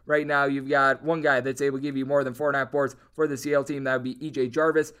teams. Right now, you've got one guy that's able to give you more than 4.5 boards for the Yale team. That would be E.J.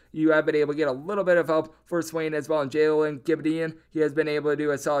 Jarvis. You have been able to get a little bit of help for Swain as well, and Jalen Gibadian, he has been able to do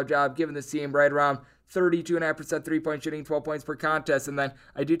a solid job giving this team right around 32.5% 3-point shooting, 12 points per contest. And then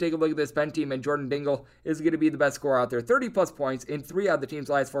I do take a look at this Penn team, and Jordan Dingle is going to be the best scorer out there. 30-plus points in 3 out of the team's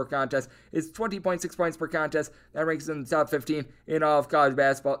last 4 contests. Is 20.6 points per contest. That ranks in the top 15 in all of college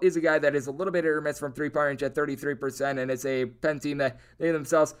basketball. Is a guy that is a little bit hit or miss from 3-point range at 33%, and it's a Penn team that they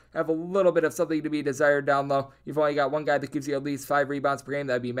themselves have a little bit of something to be desired down low. You've only got one guy that gives you at least 5 rebounds per game.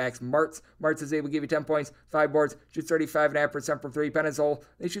 That would be Max Martz. Martz is able to give you 10 points, 5 boards, shoots 35.5% from 3. Penn as a whole,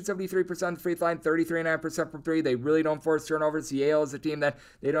 they shoot 73% on the free throw line, 33.5% from 3. They really don't force turnovers. Yale is a team that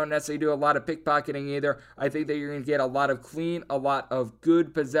they don't necessarily do a lot of pickpocketing either. I think that you're going to get a lot of clean, a lot of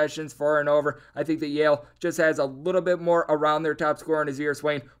good possessions for and over. I think that Yale just has a little bit more around their top scorer in Azir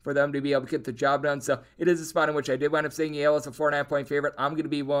Swain for them to be able to get the job done. So it is a spot in which I did wind up saying Yale is a 4.5 point favorite. I'm going to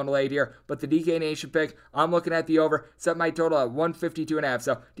be willing to lay it here, but the DK Nation pick, I'm looking at the over. Set my total at 152.5.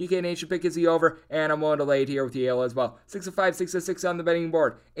 So DK Nation pick is the over, and I'm willing to lay it here with Yale as well. 6-5, 6-6 on the betting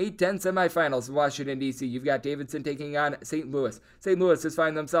board. 8-10 semifinals in Washington, D.C. You've got Davidson taking on St. Louis. St. Louis is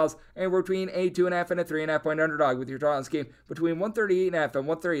finding themselves anywhere between a 2.5 and a 3.5 point underdog with your total on this game between 138.5 and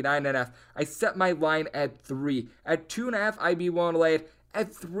 139.5. I set my line at 3. At 2.5, I'd be willing to lay it.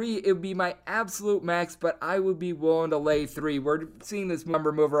 At 3, it would be my absolute max, but I would be willing to lay 3. We're seeing this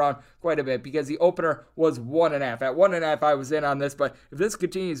number move around quite a bit because the opener was 1.5. At 1.5, I was in on this, but if this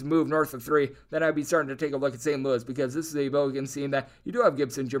continues to move north of 3, then I'd be starting to take a look at St. Louis because this is a Bogan team that you do have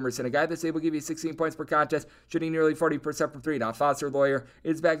Gibson Jimerson, a guy that's able to give you 16 points per contest, shooting nearly 40% from 3. Now, Foster Lawyer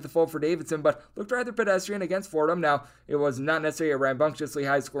is back to the fold for Davidson, but looked rather pedestrian against Fordham. Now, it was not necessarily a rambunctiously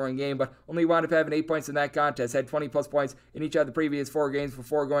high-scoring game, but only wound up having 8 points in that contest, had 20-plus points in each of the previous 4 games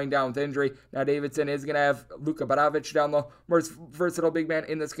before going down with injury. Now Davidson is going to have Luka Baravic down low, more versatile big man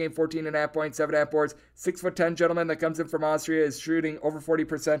in this game, 14.5 points, 7.5 boards, 6'10" gentleman that comes in from Austria is shooting over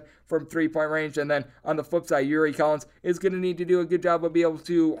 40% from 3-point range. And then on the flip side, Yuri Collins is going to need to do a good job of being able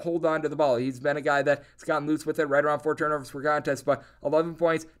to hold on to the ball. He's been a guy that's gotten loose with it, right around 4 turnovers per contest, but 11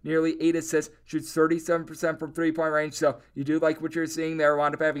 points, nearly 8 assists, shoots 37% from 3-point range. So you do like what you're seeing there.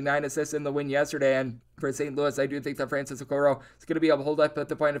 Wound up having 9 assists in the win yesterday, and For St. Louis, I do think that Francis Okoro is going to be able to hold up at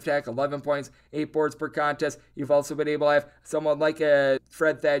the point of attack, 11 points, 8 boards per contest. You've also been able to have someone like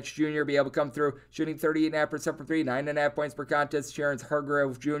Fred Thatch Jr. be able to come through, shooting 38.5% from 3, 9.5 points per contest. Terrence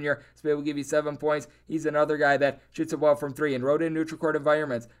Hargrove Jr. is able to give you 7 points. He's another guy that shoots it well from 3 and road in neutral court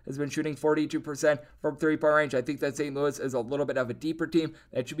environments has been shooting 42% from 3-point range. I think that St. Louis is a little bit of a deeper team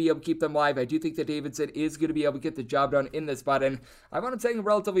that should be able to keep them live. I do think that Davidson is going to be able to get the job done in this spot, and I want to take a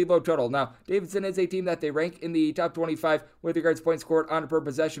relatively low total. Now, Davidson is a team that they rank in the top 25 with regards to points scored on a per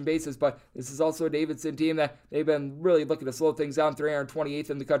possession basis, but this is also a Davidson team that they've been really looking to slow things down, 328th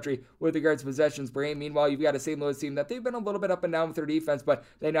in the country with regards to possessions per game. Meanwhile, you've got a St. Louis team that they've been a little bit up and down with their defense, but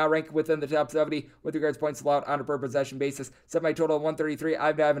they now rank within the top 70 with regards to points allowed on a per possession basis. Set my total of 133.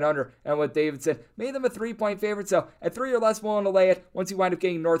 I've got an under, and with Davidson, made them a 3-point favorite, so at 3 or less, willing to lay it. Once you wind up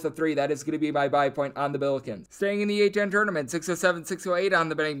getting north of 3, that is going to be my buy point on the Billikens. Staying in the A10 tournament, 607, 608 on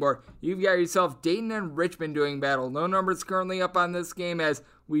the betting board. You've got yourself Dayton and Richmond doing battle. No numbers currently up on this game as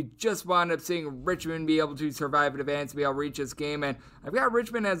we just wound up seeing Richmond be able to survive and advance, be able to reach this game, and I've got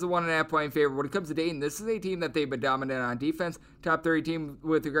Richmond as a 1.5-point favorite. When it comes to Dayton, this is a team that they've been dominant on defense, top 30 team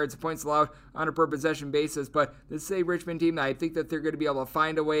with regards to points allowed on a per possession basis, but this is a Richmond team that I think that they're going to be able to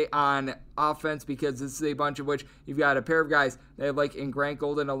find a way on offense, because this is a bunch of which you've got a pair of guys that have like in Grant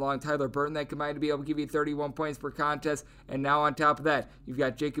Golden along Tyler Burton that combined to be able to give you 31 points per contest, and now on top of that, you've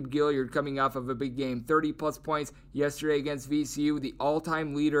got Jacob Gilliard coming off of a big game, 30 plus points yesterday against VCU, the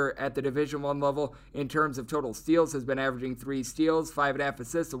all-time leader at the Division I level in terms of total steals, has been averaging 3 steals, 5.5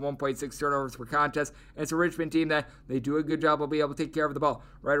 assists, and 1.6 turnovers per contest. And it's a Richmond team that they do a good job of being able to take care of the ball,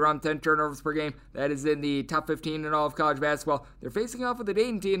 right around 10 turnovers per game. That is in the top 15 in all of college basketball. They're facing off with a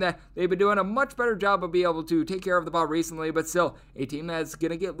Dayton team that they've been doing a much better job of being able to take care of the ball recently, but still a team that's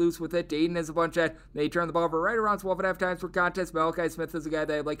going to get loose with it. Dayton is a bunch that they turn the ball over right around 12.5 times per contest. Malachi Smith is a guy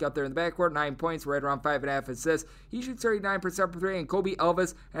that I like out there in the backcourt, 9 points, right around 5.5 assists. He shoots 39% per 3, and Kobe Elvis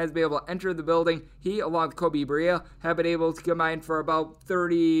has been able to enter the building. He, along with Kobe Bria, have been able to combine for about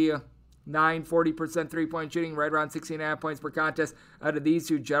 40% 3-point shooting, right around 16.5 points per contest out of these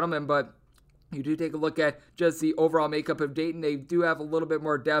two gentlemen, but you do take a look at just the overall makeup of Dayton. They do have a little bit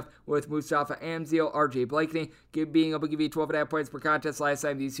more depth with Mustafa Amzil, RJ Blakeney being able to give you 12.5 points per contest. Last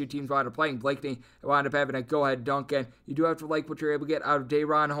time these two teams wound up playing, Blakeney wound up having a go-ahead dunk, and you do have to like what you're able to get out of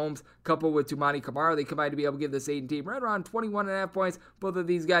Dayron Holmes, coupled with Tumani Kamara. They combine to be able to give this Dayton team right around 21.5 points. Both of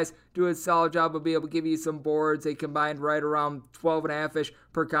these guys do a solid job of being able to give you some boards. They combined right around 12.5-ish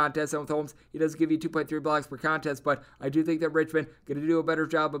per contest, and with Holmes, he does give you 2.3 blocks per contest, but I do think that Richmond going to do a better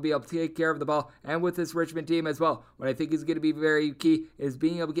job of being able to take care of the ball, and with this Richmond team as well, what I think is going to be very key is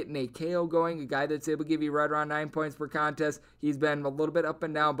being able to get Nate KO going, a guy that's able to give you right around 9 points per contest. He's been a little bit up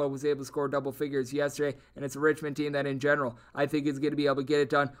and down, but was able to score double figures yesterday, and it's a Richmond team that in general I think is going to be able to get it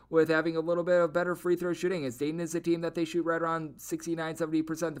done with having a little bit of better free throw shooting, as Dayton is a team that they shoot right around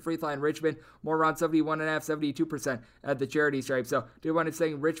 69-70% at the free throw line. Richmond more around 71.5-72% at the charity stripe. So do want to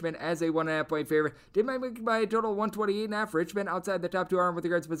say Richmond as a 1.5-point favorite. Did my make by a total of 128.5. Richmond outside the top 2 arm with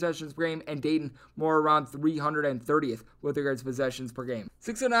regards to possessions per game, and Dayton more around 330th with regards to possessions per game.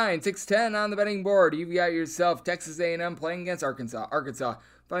 609, 610 on the betting board. You've got yourself Texas A&M playing against Arkansas. Arkansas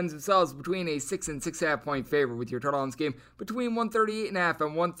finds themselves between a 6 and 6.5 point favorite with your total on this game between 138.5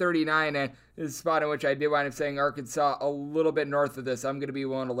 and 139, and this is a spot in which I did wind up saying Arkansas a little bit north of this. I'm going to be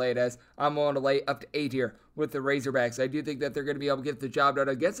willing to lay it, as I'm willing to lay up to 8 here with the Razorbacks. I do think that they're going to be able to get the job done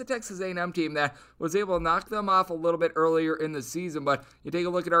against the Texas A&M team that was able to knock them off a little bit earlier in the season, but you take a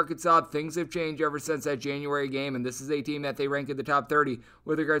look at Arkansas, things have changed ever since that January game, and this is a team that they rank in the top 30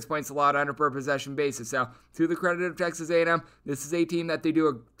 with regards to points allowed on a per possession basis. Now, to the credit of Texas A&M, this is a team that they do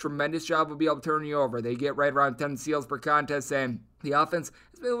a tremendous job of being able to turn you over. They get right around 10 steals per contest, and the offense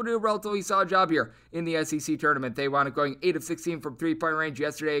has been able to do a relatively solid job here in the SEC tournament. They wound up going 8 of 16 from 3-point range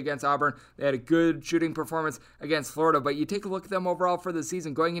yesterday against Auburn. They had a good shooting performance against Florida, but you take a look at them overall for the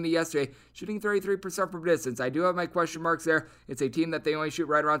season going into yesterday, shooting 33% from distance. I do have my question marks there. It's a team that they only shoot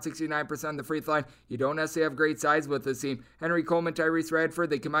right around 69% on the free throw line. You don't necessarily have great size with this team. Henry Coleman, Tyrese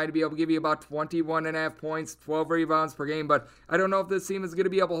Radford, they combine to be able to give you about 21.5 points, 12 rebounds per game, but I don't know if this team is going to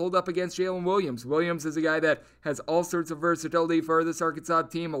be able to hold up against Jalen Williams. Williams is a guy that has all sorts of versatility for this Arkansas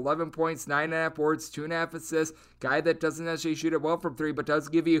team. 11 points, 9.5 boards, 2.5 assists. Guy that doesn't necessarily shoot it well from 3, but does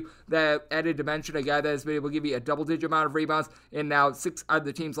give you that added dimension. A guy that has been able to give you a double-digit amount of rebounds in now 6 out of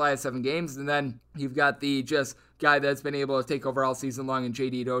the team's last 7 games. And then you've got the just guy that's been able to take over all season long, and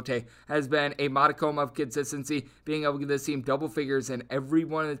JD Dote has been a modicum of consistency, being able to give this team double figures in every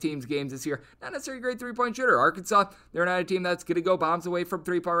one of the team's games this year. Not necessarily a great three-point shooter. Arkansas, they're not a team that's going to go bombs away from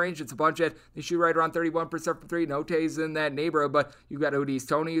three-point range. It's a bunch that they shoot right around 31% from three. Note's in that neighborhood, but you've got Odis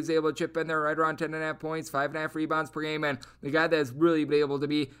Tony who's able to chip in there right around 10.5 points, 5.5 rebounds per game, and the guy that has really been able to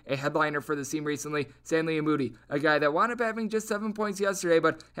be a headliner for the team recently, Stanley Amudi, a guy that wound up having just 7 points yesterday,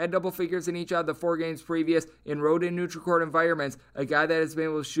 but had double figures in each of the 4 games previous in road and neutral court environments. A guy that has been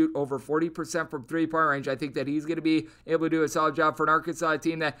able to shoot over 40% from three-point range. I think that he's going to be able to do a solid job for an Arkansas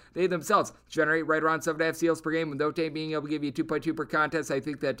team that they themselves generate right around 7.5 steals per game, with Dote being able to give you 2.2 per contest. I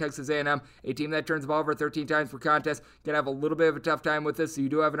think that Texas A&M, a team that turns the ball over 13 times per contest, can have a little bit of a tough time with this. So you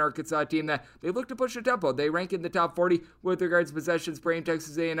do have an Arkansas team that they look to push the tempo. They rank in the top 40 with regards to possessions per game.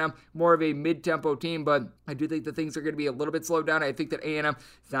 Texas A&M, more of a mid-tempo team, but I do think that things are going to be a little bit slowed down. I think that A&M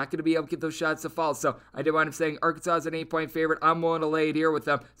is not going to be able to get those shots to fall. So I did wind up saying Arkansas is an 8-point favorite. I'm willing to lay it here with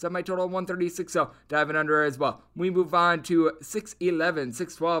them. Set my total 136, so diving under as well. We move on to 6-11,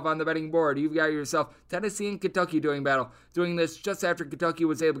 6-12 on the betting board. You've got yourself Tennessee and Kentucky doing battle. Doing this just after Kentucky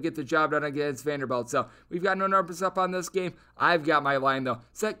was able to get the job done against Vanderbilt. So we've got no numbers up on this game. I've got my line though.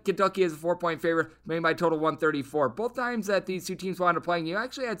 Set Kentucky as a 4-point favorite. Made my total 134. Both times that these two teams wound up playing, you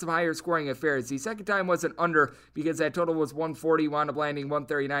actually had some higher scoring affairs. The second time was an under because that total was 140. Wound up landing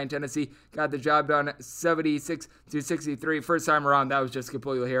 139. Tennessee got the job done 76-63. First time around, that was just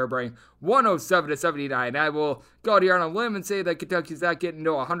completely harebrained. 107-79. I will go out here on a limb and say that Kentucky's not getting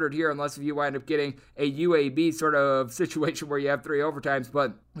to 100 here unless if you wind up getting a UAB sort of situation where you have 3 overtimes.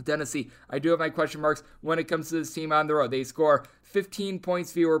 But with Tennessee, I do have my question marks when it comes to this team on the road. They score 15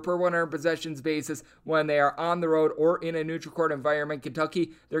 points fewer per 100 possessions basis when they are on the road or in a neutral court environment.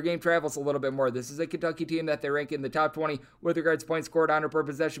 Kentucky, their game travels a little bit more. This is a Kentucky team that they rank in the top 20 with regards to points scored on a per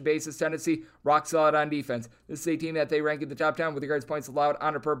possession basis. Tennessee, rock solid on defense. This is a team that they rank in the top 10 with regards to points allowed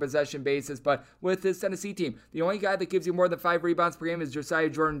on a per possession basis. But with this Tennessee team, the only guy that gives you more than 5 rebounds per game is Josiah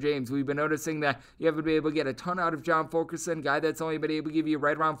Jordan-James. We've been noticing that you haven't been able to get a ton out of John Fulkerson, guy that's only been able to give you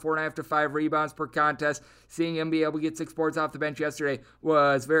right around 4.5 to 5 rebounds per contest. Seeing him be able to get 6 boards off the bench yesterday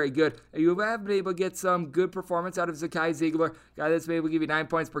was very good. You have been able to get some good performance out of Zakai Ziegler, guy that's been able to give you 9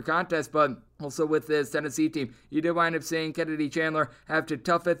 points per contest, but also with this Tennessee team, you did wind up seeing Kennedy Chandler have to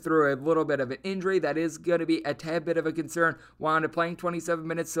tough it through a little bit of an injury. That is going to be a tad bit of a concern. Wound up playing 27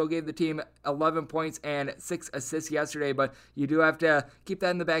 minutes, still gave the team 11 points and 6 assists yesterday, but you do have to keep that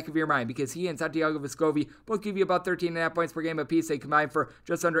in the back of your mind because he and Santiago Vescovi both give you about 13.5 points per game apiece. They combine for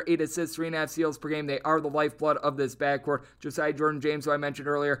just under 8 assists, 3.5 steals per game. They are the lifeblood of this backcourt. Josiah Jordan-James, who I mentioned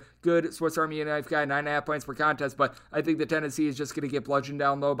earlier, good Swiss Army knife guy, 9.5 points per contest, but I think the Tennessee is just going to get bludgeoned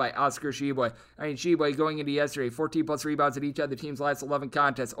down low by Oscar Tshiebwe. I mean, Tshiebwe going into yesterday, 14 plus rebounds in each of the team's last 11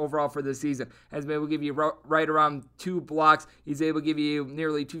 contests overall for this season. Has been able to give you right around 2 blocks. He's able to give you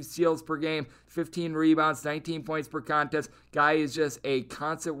nearly 2 steals per game, 15 rebounds, 19 points per contest. Guy is just a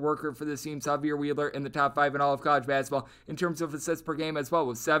constant worker for this team. Xavier Wheeler in the top 5 in all of college basketball in terms of assists per game as well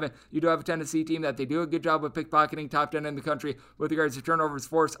with 7. You do have a Tennessee team that they do a good job of pickpocketing, top 10 in the country with regards to turnovers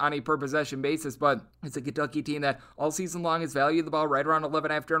forced on a per possession basis, but it's a Kentucky team that all season long has valued the ball right around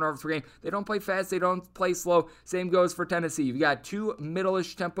 11.5 turnovers per game. They don't play fast, they don't play slow. Same goes for Tennessee. You've got 2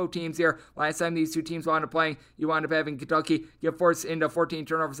 middle-ish tempo teams here. Last time these 2 teams wound up playing, you wound up having Kentucky get forced into 14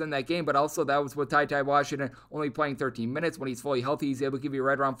 turnovers in that game, but also that was with Ty Washington only playing 13 minutes. When he's fully healthy, he's able to give you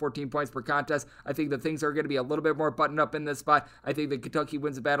right around 14 points per contest. I think that things are going to be a little bit more buttoned up in this spot. I think that Kentucky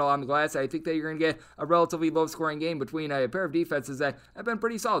wins the battle on the glass. I think that you're going to get a relatively low-scoring game between a pair of defenses that have been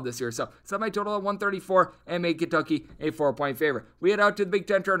pretty solid this year. So set my total at 134 and make Kentucky a 4-point favorite. We head out to the Big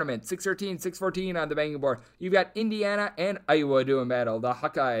Ten tournament, 6-13, 6-14 on the betting board. You've got Indiana and Iowa doing battle. The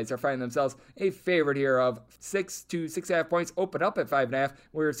Hawkeyes are finding themselves a favorite here of 6 to 6.5 points, open up at 5.5.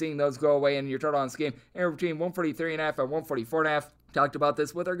 We're seeing those go away in your total on this game, anywhere between 143.5 and 144.5. Talked about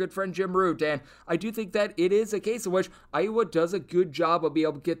this with our good friend Jim Root, and I do think that it is a case in which Iowa does a good job of being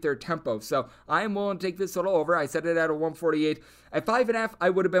able to get their tempo. So I'm willing to take this total over. I set it at a 148. At 5.5, I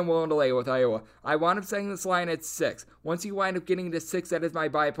would have been willing to lay with Iowa. I wound up setting this line at 6. Once you wind up getting to 6, that is my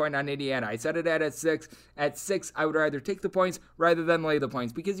buy point on Indiana. I set it at 6. At 6, I would rather take the points rather than lay the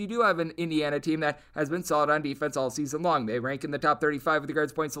points because you do have an Indiana team that has been solid on defense all season long. They rank in the top 35 with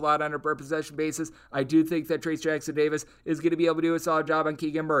regards to points allowed on a per possession basis. I do think that Trace Jackson Davis is going to be able to do a solid job on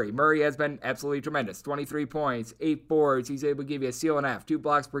Keegan Murray. Murray has been absolutely tremendous. 23 points, 8 boards. He's able to give you a steal and a half, 2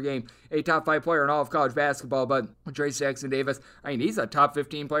 blocks per game. A top 5 player in all of college basketball. But Trayce Jackson-Davis, he's a top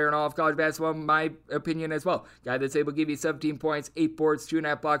 15 player in all of college basketball, in my opinion as well. Guy that's able to give you 17 points, 8 boards,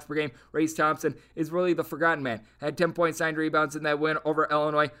 2.5 blocks per game. Race Thompson is really the forgotten man. Had 10 points, 9 rebounds in that win over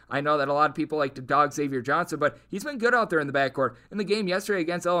Illinois. I know that a lot of people like to dog Xavier Johnson, but he's been good out there in the backcourt. In the game yesterday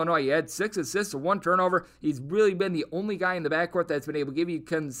against Illinois, he had 6 assists, 1 turnover. He's really been the only guy in the backcourt that's been able to give you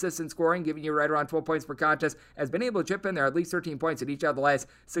consistent scoring, giving you right around 12 points per contest, has been able to chip in there at least 13 points at each of the last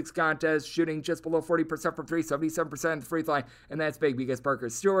 6 contests, shooting just below 40% from 3, 77% at the free throw line, and that's big because Parker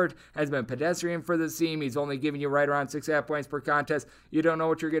Stewart has been pedestrian for this team. He's only giving you right around 6.5 points per contest. You don't know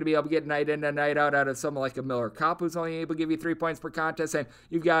what you're going to be able to get night in and night out of someone like a Miller Kopp, who's only able to give you 3 points per contest, and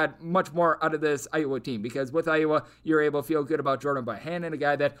you've got much more out of this Iowa team because with Iowa, you're able to feel good about Jordan Bohannon, a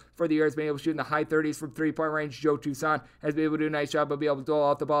guy that for the year has been able to shoot in the high 30s from 3-point range. Joe Toussaint has been able to do a nice job of being able to dole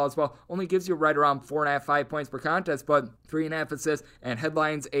out the ball as well. Only gives you right around 4.5, 5 points per contest, but 3.5 assists, and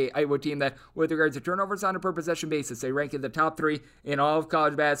headlines a Iowa team that, with regards to turnovers on a per possession basis, they rank in the top 3 in all of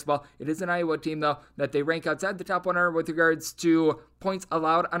college basketball. It is an Iowa team, though, that they rank outside the top 100 with regards to points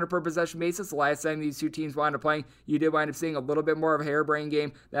allowed on a per possession basis. The last time these two teams wound up playing, you did wind up seeing a little bit more of a harebrained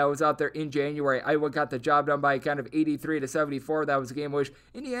game that was out there in January. Iowa got the job done by kind of 83-74. That was a game which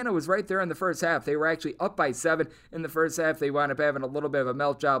Indiana was right there in the first half. They were actually up by 7 in the first half. They wound up having a little bit of a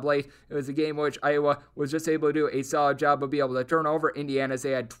melt job late. It was a game which Iowa was just able to do a solid job of being able to turn over Indiana.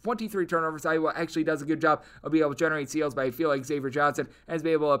 They had 23 turnovers. Iowa actually does a good job of being able to generate steals, but I feel like Xavier Johnson has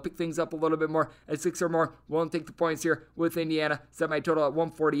been able to pick things up a little bit more at 6 or more. Won't take the points here with Indiana. Semi-total at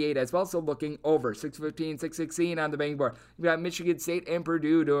 148 as well, so looking over 615, 616 on the betting board. You've got Michigan State and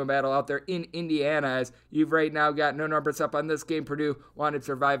Purdue doing battle out there in Indiana, as you've right now got no numbers up on this game. Purdue wound up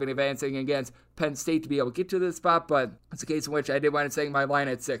surviving, advancing against Penn State to be able to get to this spot, but it's a case in which I did wind up setting my line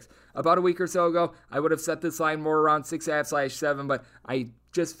at 6. About a week or so ago, I would have set this line more around 6.5/7, but I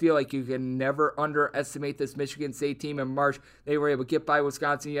just feel like you can never underestimate this Michigan State team in March. They were able to get by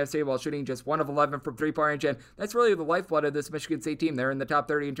Wisconsin yesterday while shooting just 1 of 11 from 3-point range, and that's really the lifeblood of this Michigan State team. They're in the top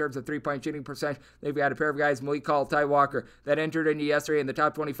 30 in terms of 3-point shooting percentage. They've got a pair of guys, Malik Hall, Ty Walker, that entered into yesterday in the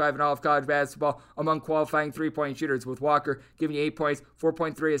top 25 in all of college basketball among qualifying 3-point shooters, with Walker giving you 8 points,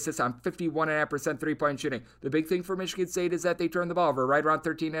 4.3 assists on 51.5% 3-point shooting. The big thing for Michigan State is that they turn the ball over right around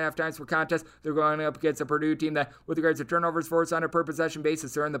 13.5 times per contest. They're going up against a Purdue team that, with regards to turnovers forced on a per possession basis,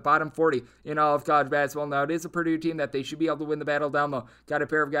 they're in the bottom 40 in all of college basketball. Now, it is a Purdue team that they should be able to win the battle down low. Got a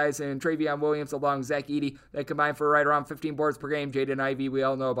pair of guys in Travion Williams along Zach Edey that combine for right around 15 boards per game. Jaden Ivey, we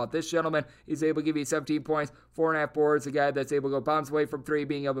all know about this gentleman. He's able to give you 17 points, 4.5 boards. A guy that's able to go bombs away from 3,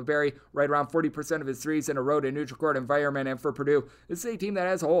 being able to bury right around 40% of his threes in a road and neutral court environment. And for Purdue, this is a team that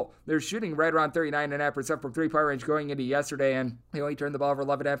as a whole, they're shooting right around 39.5% from 3-point range going into yesterday, and they only turned the ball over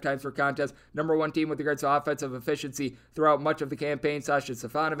 11.5 times per contest. Number 1 team with regards to offensive efficiency throughout much of the campaign. Sasha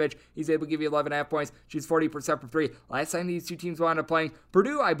Stefanovic, he's able to give you 11.5 points, shoots 40% from 3. Last time these two teams wound up playing,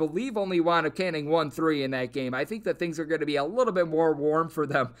 Purdue, I believe, only wound up canning 1-3 in that game. I think that things are going to be a little bit more warm for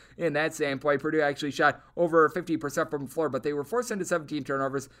them in that standpoint. Purdue actually shot over 50% from the floor, but they were forced into 17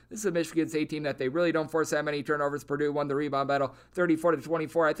 turnovers. This is a Michigan State team that they really don't force that many turnovers. Purdue won the rebound battle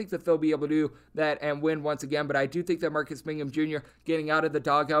 34-24. I think that they'll be able to do that and win once again, but I do think that Marcus Bingham Jr. getting out of the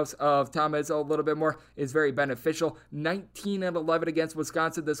doghouse of Tom Izzo a little bit more is very beneficial. 19-11 against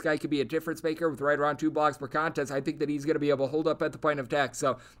Wisconsin. This guy could be a difference maker with right around 2 blocks per contest. I think that he's going to be able to hold up at the point of attack.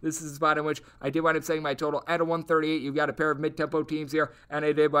 So this is a spot in which I did wind up saying my total at a 138. You've got a pair of mid-tempo teams here, and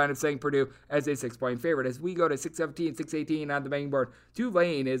I did wind up saying Purdue as a 6-point favorite. As we go to 617, 618 on the betting board,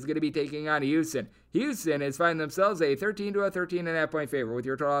 Tulane is going to be taking on Houston. Houston is finding themselves a 13 to a 13.5 point favorite with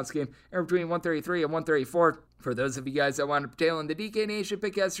your total on this game between 133 and 134. For those of you guys that want to tail in the DK Nation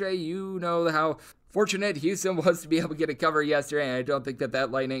pick yesterday, you know how fortunate Houston was to be able to get a cover yesterday, and I don't think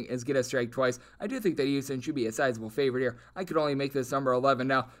that Lightning is going to strike twice. I do think that Houston should be a sizable favorite here. I could only make this number 11.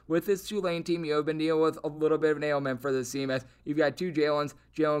 Now, with this Tulane team, you have been dealing with a little bit of an ailment for this team, as you've got 2 Jalens,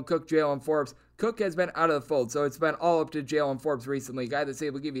 Jalen Cook, Jalen Forbes. Cook has been out of the fold, so it's been all up to Jalen Forbes recently. Guy that's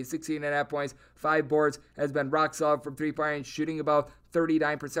able to give you 16.5 points, 5 boards, has been rock solid from 3-point range, shooting about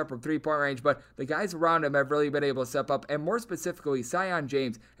 39% from 3-point range, but the guys around him have really been able to step up, and more specifically, Sion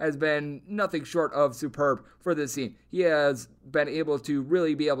James has been nothing short of superb for this team. He has been able to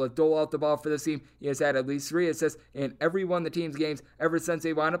really be able to dole out the ball for this team. He has had at least 3 assists in every one of the team's games ever since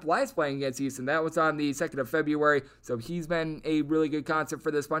they wound up last playing against Houston. That was on the 2nd of February, so he's been a really good concept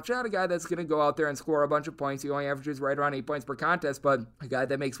for this bunch. Not a guy that's going to go out out there and score a bunch of points. He only averages right around 8 points per contest, but a guy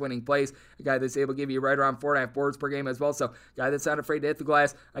that makes winning plays, a guy that's able to give you right around 4.5 boards per game as well. So a guy that's not afraid to hit the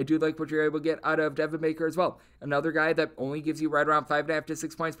glass. I do like what you're able to get out of Devin Baker as well. Another guy that only gives you right around 5.5 to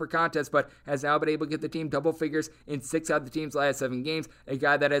 6 points per contest, but has now been able to get the team double figures in 6 out of the team's last 7 games. A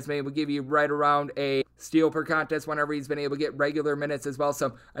guy that has been able to give you right around a steal per contest whenever he's been able to get regular minutes as well.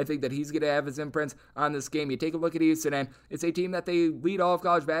 So I think that he's going to have his imprints on this game. You take a look at Houston, and it's a team that they lead all of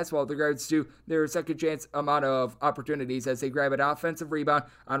college basketball with regards to their second chance amount of opportunities as they grab an offensive rebound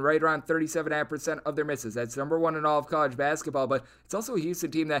on right around 37.5% of their misses. That's number 1 in all of college basketball, but it's also a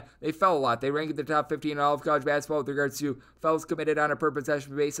Houston team that they foul a lot. They rank in the top 15 in all of college basketball with regards to fouls committed on a per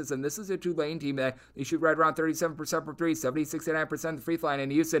possession basis, and this is a Tulane team that they shoot right around 37% from 3, 76.9% of the free throw line.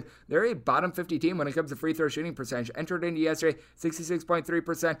 In Houston, they're a bottom 50 team when it comes to free throw shooting percentage. Entered into yesterday,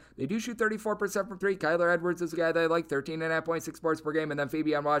 66.3%. They do shoot 34% from 3. Kyler Edwards is a guy that I like, 13.5 points, 6 boards per game, and then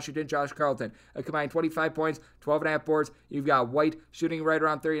Fabian Washington, Josh Carlton, a combined 25 points, 12.5 boards. You've got White shooting right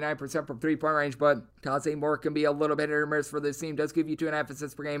around 39% from 3-point range, but Taze Moore can be a little bit hit or miss for this team. Does give you 2.5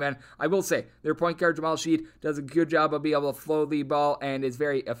 assists per game, and I will say their point guard Jamal Sheed does a good job of being able to flow the ball and is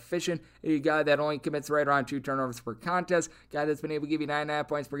very efficient. A guy that only commits right around 2 turnovers per contest, guy that's been able to give you 9.5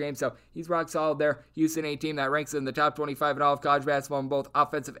 points per game, so he's rock solid there. Houston, a team that ranks in the top 25 in all of college basketball in both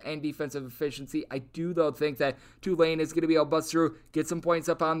offensive and defensive efficiency. I do, though, think that Tulane is going to be able to bust through, get some points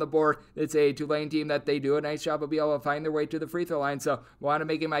up on the board. It's a Tulane team that they do a nice job of being able to find their way to the free throw line, so want to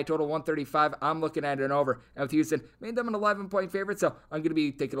make it my total 135. I'm looking at an over. And with Houston, made them an 11-point favorite, so I'm going to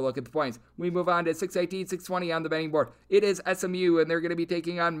be taking a look at the points. We move on to 618, 620 on the betting board. It is SMU, and they're going to be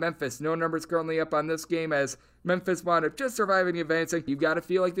taking on Memphis. No numbers currently up on this game as Memphis wound up just surviving and advancing. You've got to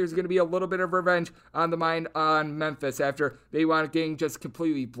feel like there's going to be a little bit of revenge on the mind on Memphis after they wound up getting just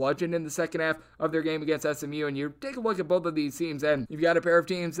completely bludgeoned in the second half of their game against SMU. And you take a look at both of these teams, and you've got a pair of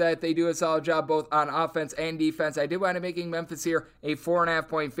teams that they do a solid job both on offense and defense. I did wind up making Memphis here a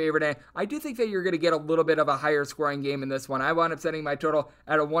 4.5-point favorite, and I do think that you're going to get a little bit of a higher scoring game in this one. I wound up setting my total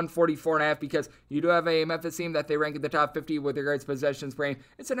at a 144.5 because you do have a Memphis team that they rank in the top 50 with regards to possessions per game.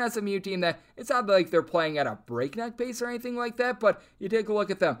 It's an SMU team that it's not like they're playing at a breakneck pace or anything like that, but you take a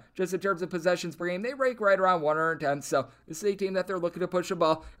look at them just in terms of possessions per game, they rank right around 110. So this is a team that they're looking to push the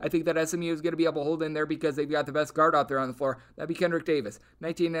ball. I think that SMU is going to be able to hold in there because they've got the best guard out there on the floor. That'd be Kendrick Davis.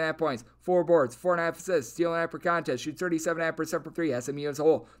 19.5 points, 4 boards, 4.5 assists, steal 9 per contest, shoots 37.5% from 3. SMU as a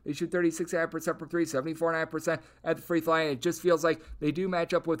whole, they shoot 36.5% from 3, 74.5% at the free throw line. It just feels like they do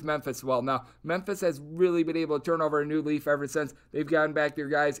match up with Memphis well. Now, Memphis has really been able to turn over a new leaf ever since they've gotten back their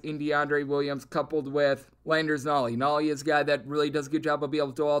guys in DeAndre Williams coupled with Landers Nolly. Nolly is a guy that really does a good job of being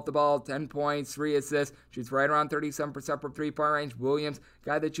able to dole out the ball, 10 points, 3 assists, shoots right around 37% from 3-point range. Williams,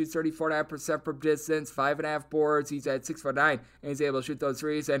 guy that shoots 34.5% from distance, 5.5 boards. He's at 6'9", and he's able to shoot those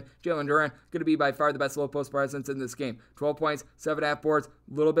threes. And Jalen Duran, going to be by far the best low post presence in this game. 12 points, 7.5 boards,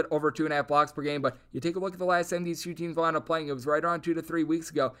 a little bit over 2.5 blocks per game. But you take a look at the last time these two teams wound up playing, it was right around 2 to 3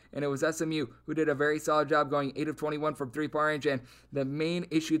 weeks ago, and it was SMU who did a very solid job going 8 of 21 from 3-point range. And the main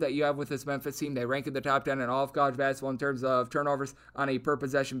issue that you have with this Memphis team, they rank in the top 10 in all of college basketball in terms of turnovers on a per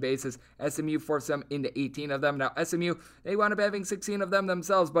possession basis. SMU forced them into 18 of them. Now, SMU, they wound up having 16 of them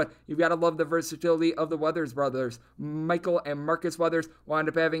themselves, but you've got to love the versatility of the Weathers brothers. Michael and Marcus Weathers wound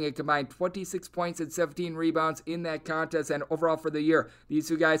up having a combined 26 points and 17 rebounds in that contest, and overall for the year, these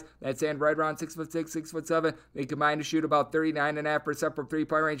two guys that stand right around 6'6", 6'7", they combined to shoot about 39.5% from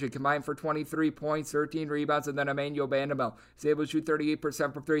 3-point range. They combined for 23 points, 13 rebounds, and then Emmanuel Bandamel is able to shoot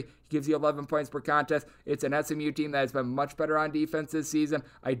 38% from 3. He gives you 11 points per contest. It's an SMU team that has been much better on defense this season.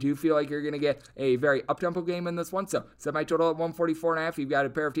 I do feel like you're going to get a very up-tempo game in this one, so set my total at 144.5. You've got a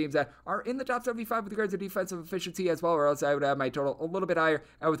pair of teams that are in the top 75 with regards to defensive efficiency as well, or else I would have my total a little bit higher.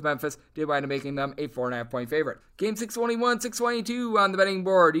 And with Memphis, did wind up making them a 4.5-point favorite. Game 621, 622 on the betting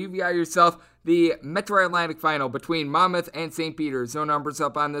board. You've got yourself the Metro Atlantic final between Monmouth and St. Peter's. No numbers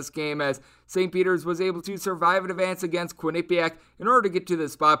up on this game as St. Peter's was able to survive and advance against Quinnipiac in order to get to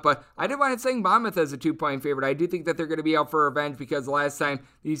this spot, but I did want to say Monmouth as a 2-point favorite. I do think that they're going to be out for revenge because the last time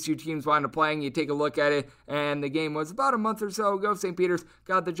these two teams wound up playing, you take a look at it, and the game was about a month or so ago. St. Peter's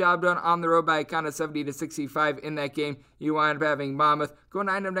got the job done on the road by a count of 70-65 in that game. You wind up having Monmouth go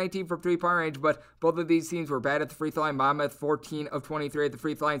 9 of 19 from 3-point range, but both of these teams were bad at the free throw line. Monmouth 14 of 23 at the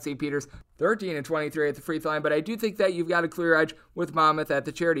free throw line. St. Peter's 13 and 23 at the free throw line, but I do think that you've got a clear edge with Monmouth at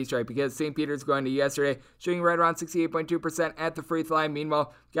the charity stripe because St. Peter's going to yesterday shooting right around 68.2% at the free throw line.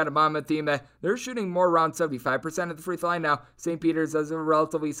 Meanwhile, got a Monmouth team that they're shooting more around 75% at the free throw line. Now, St. Peter's does a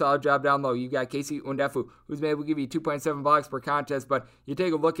relatively solid job down low. You've got Casey Undefu, who's been able to give you 2.7 blocks per contest, but you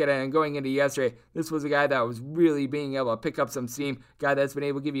take a look at it, and going into yesterday, this was a guy that was really being able to pick up some steam, guy that's been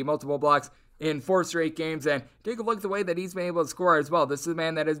able to give you multiple blocks in 4 straight games, and take a look at the way that he's been able to score as well. This is a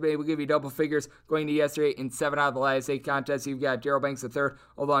man that has been able to give you double figures going to yesterday in 7 out of the last 8 contests. You've got Daryl Banks III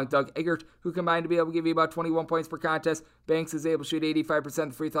along Doug Eggert, who combined to be able to give you about 21 points per contest. Banks is able to shoot 85%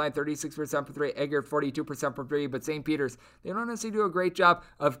 the free throw line, 36% for 3, Eggert 42% for 3, but St. Peter's, they don't necessarily do a great job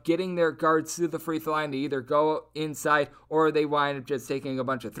of getting their guards to the free throw line. They either go inside or they wind up just taking a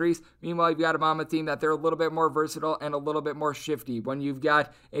bunch of threes. Meanwhile, you've got a Monmouth team that they're a little bit more versatile and a little bit more shifty. When you've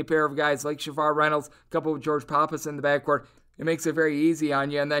got a pair of guys like Shavar Reynolds, coupled with George Pappas in the backcourt, it makes it very easy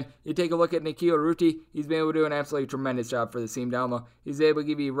on you. And then you take a look at Nikhil Ruti. He's been able to do an absolutely tremendous job for the team down low. He's able to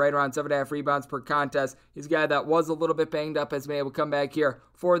give you right around 7.5 rebounds per contest. He's a guy that was a little bit banged up, has been able to come back here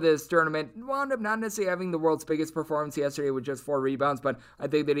for this tournament. Wound up not necessarily having the world's biggest performance yesterday with just 4 rebounds, but I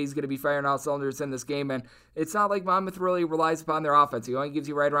think that he's going to be firing all cylinders in this game. And it's not like Monmouth really relies upon their offense. He only gives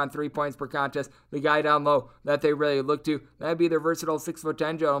you right around 3 points per contest. The guy down low that they really look to, that'd be their versatile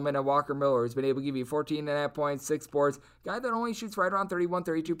 6'10" gentleman at Walker Miller, who's been able to give you 14.5 points, 6 boards. Guy that only shoots right around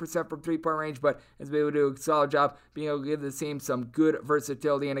 32% from 3-point range, but has been able to do a solid job being able to give the team some good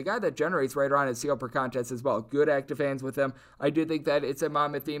versatility, and a guy that generates right around a steal per contest as well. Good active hands with him. I do think that it's a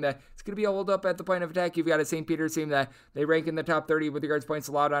Monmouth team that it's going to be a hold up at the point of attack. You've got a St. Peter's team that they rank in the top 30 with regards points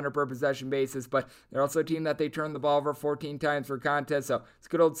allowed on a per possession basis, but they're also a team that they turn the ball over 14 times per contest, so it's a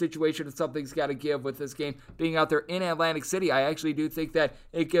good old situation if something's got to give with this game being out there in Atlantic City. I actually do think that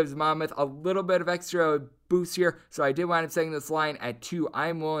it gives Monmouth a little bit of extra boost here, so I did wind up setting this line at 2.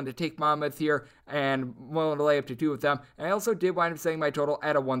 I'm willing to take Monmouth here and willing to lay up to 2 with them. And I also did wind up setting my total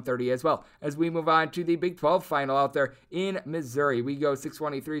at a 130 as well. As we move on to the Big 12 final out there in Missouri, we go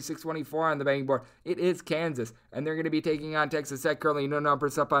 623, 624 on the betting board. It is Kansas, and they're going to be taking on Texas Tech. Currently no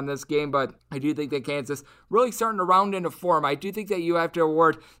numbers up on this game, but I do think that Kansas really starting to round into form. I do think that you have to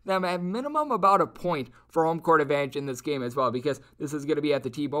award them at minimum about a point for home court advantage in this game as well, because this is going to be at the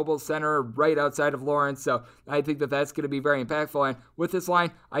T-Mobile Center right outside of Lawrence, so I think that that's going to be very impactful. And with this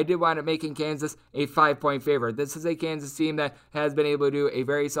line, I did wind up making Kansas a 5-point favorite. This is a Kansas team that has been able to do a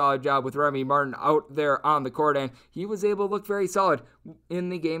very solid job with Remy Martin out there on the court, and he was able to look very solid in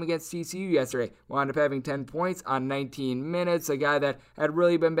the game against TCU yesterday. Wound up having 10 points on 19 minutes. A guy that had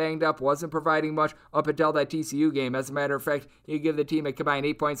really been banged up, wasn't providing much up until that TCU game. As a matter of fact, he gave the team a combined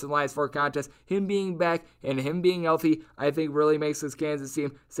 8 points in the last 4 contests. Him being back and him being healthy, I think really makes this Kansas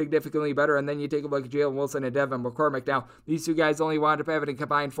team significantly better. And then you take a look at Jalen Wilson and Devin McCormick. Now, these 2 guys only wound up having a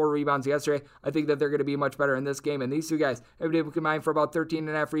combined 4 rebounds yesterday. I think that they're going to be much better in this game. And these 2 guys have been able to combine for about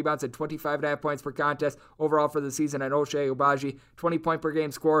 13.5 rebounds and 25.5 points per contest overall for the season. And Ochai Agbaji, 20-point per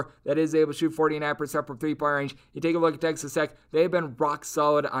game score that is able to shoot 49% from 3-point range. You take a look at Texas Tech, they've been rock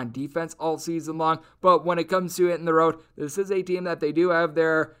solid on defense all season long, but when it comes to it in the road, this is a team that they do have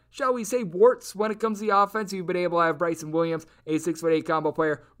their, shall we say, warts when it comes to the offense. You've been able to have Bryson Williams, a 6'8" combo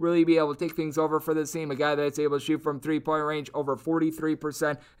player, really be able to take things over for this team. A guy that's able to shoot from 3-point range over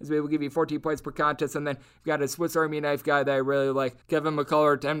 43%, is able to give you 14 points per contest. And then you've got a Swiss Army knife guy that I really like, Kevin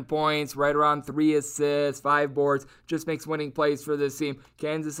McCullough, 10 points, right around 3 assists, 5 boards, just makes winning plays for this team.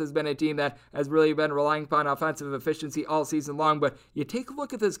 Kansas has been a team that has really been relying upon offensive efficiency all season long, but you take a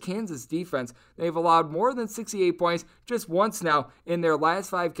look at this Kansas defense, they've allowed more than 68 points just once now in their last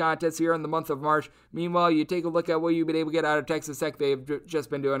 5 contests here in the month of March. Meanwhile, you take a look at what you've been able to get out of Texas Tech. They've just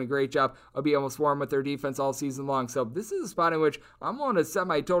been doing a great job of being able to swarm with their defense all season long. So this is a spot in which I'm willing to set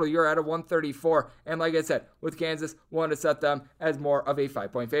my total. You're at a 134. And like I said, with Kansas, willing to set them as more of a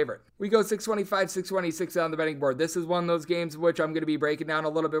 5-point favorite. We go 625, 626 on the betting board. This is one of those games which I'm going to be breaking down a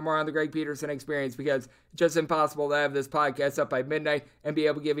little bit more on the Greg Peterson experience, because it's just impossible to have this podcast up by midnight and be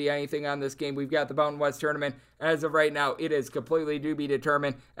able to give you anything on this game. We've got the Mountain West tournament. As of right now, it is completely to be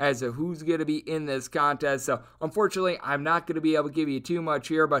determined as to who's going to be in this contest. So unfortunately, I'm not going to be able to give you too much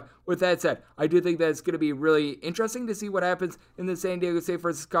here. But with that said, I do think that it's going to be really interesting to see what happens in the San Diego State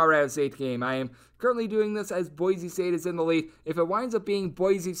versus Colorado State game. I am currently doing this as Boise State is in the lead. If it winds up being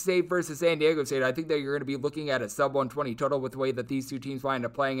Boise State versus San Diego State, I think that you're going to be looking at a sub 120 total with the way that these 2 teams wind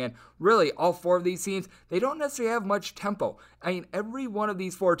up playing. And really, all 4 of these teams, they don't necessarily have much tempo. I mean, every one of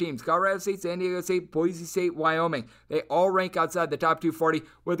these 4 teams, Colorado State, San Diego State, Boise State, Wyoming, they all rank outside the top 240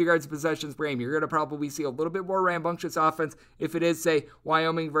 with regards to possessions per game. You're going to probably see a little bit more rambunctious offense if it is, say,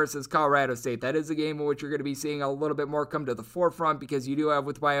 Wyoming versus Colorado State. That is a game in which you're going to be seeing a little bit more come to the forefront, because you do have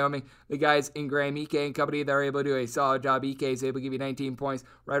with Wyoming the guys in Graham Ryan Ike and company, they're able to do a solid job. Ike is able to give you 19 points,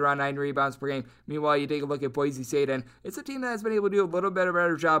 right around 9 rebounds per game. Meanwhile, you take a look at Boise State, and it's a team that has been able to do a little bit of a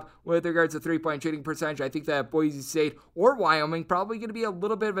better job with regards to three-point shooting percentage. I think that Boise State or Wyoming probably going to be a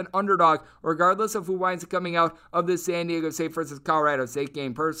little bit of an underdog, regardless of who winds up coming out of this San Diego State versus Colorado State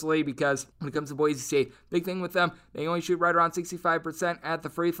game personally, because when it comes to Boise State, big thing with them, they only shoot right around 65% at the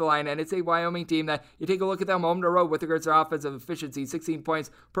free throw line, and it's a Wyoming team that you take a look at them home to road with regards to offensive efficiency, 16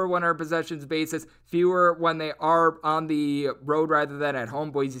 points per 100 possessions basis, fewer when they are on the road rather than at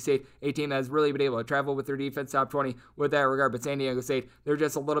home. Boise State, a team that has really been able to travel with their defense, top 20 with that regard, but San Diego State, they're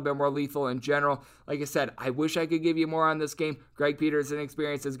just a little bit more lethal in general. Like I said, I wish I could give you more on this game. Greg Peterson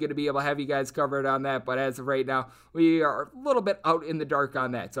experience is going to be able to have you guys covered on that, but as of right now, we are a little bit out in the dark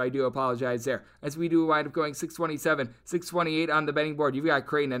on that, so I do apologize there. As we do wind up going 627, 628 on the betting board, you've got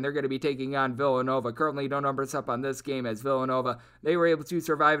Creighton, and they're going to be taking on Villanova. Currently, no numbers up on this game as Villanova, they were able to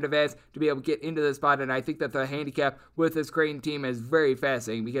survive and advance to be able to get into this spot, and I think that the handicap with this Creighton team is very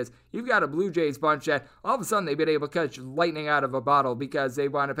fascinating because you've got a Blue Jays bunch that all of a sudden they've been able to catch lightning out of a bottle because they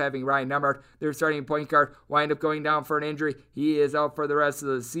wound up having Ryan Nembhard, their starting point guard, wind up going down for an injury. He is out for the rest of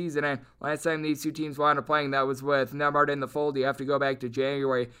the season, and last time these two teams wound up playing, that was with Nembhard in the fold. You have to go back to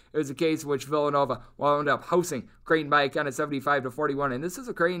January. It was a case in which Villanova wound up housing Creighton by a count of 75-41, and this is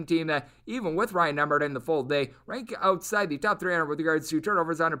a Creighton team that, even with Ryan Nembhard in the fold, they rank outside the top 300 with regards to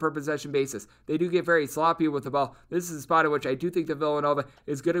turnovers on a per possession basis. They do get very sloppy with the ball. This is a spot in which I do think that Villanova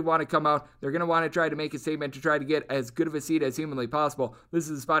is going to want to come out. They're going to want to try to make a statement to try to get as good of a seed as humanly possible. This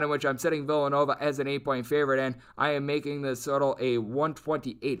is a spot in which I'm setting Villanova as an 8-point favorite, and I am making this total a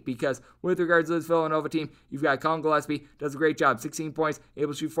 128 because with regards to this Villanova team, you've got Colin Gillespie, does a great job, 16 points,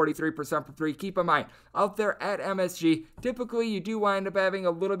 able to shoot 43% from three. Keep in mind, out there at MSG, typically you do wind up having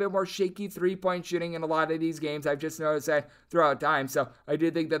a little bit more shaky three-point shooting in a lot of these games. I've just noticed that throughout time, so I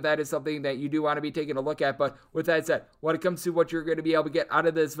do think that that is something that you do want to be taking a look at. But with that said, when it comes to what you're going to be able to get out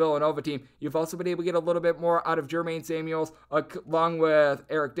of this Villanova team, you've also been able to get a little bit more out of Jermaine Samuels along with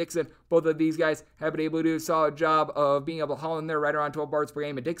Eric Dixon. Both of these guys have been able to do a solid job of being able to haul in there right around 12 boards per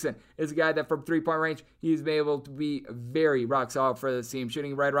game. And Dixon is a guy that from three-point range, he's been able to be very rock solid for this team,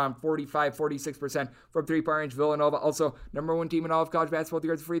 shooting right around 45-46% from three-point range. Villanova also number one team in all of college basketball with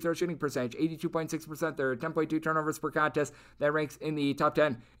regards to free throw shooting percentage, 82.6%. They're 10.2 turnovers per contest. That ranks in the top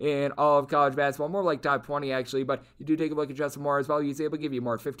 10 in all of college basketball, more like top 20 actually, but you do take a look at Justin Moore as well. He's able to give you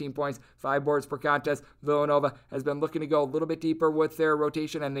more, 15 points, 5 boards per contest. Villanova has been looking to go a little bit deeper with their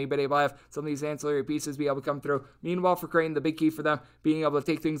rotation, and they've been able to have some of these ancillary pieces be able to come through. Meanwhile, for Creighton, the big key for them being able to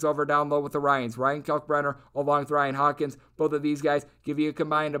take things over down low with the Ryans. Ryan Kalkbrenner along with Ryan Hawkins. Both of these guys give you a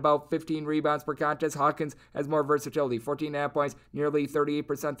combined about 15 rebounds per contest. Hawkins has more versatility, 14.5 points, nearly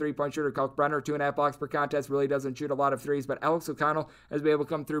 38% three-point shooter. Kalkbrenner, 2.5 blocks per contest, really doesn't shoot a lot of threes, but Alex O'Connell has been able to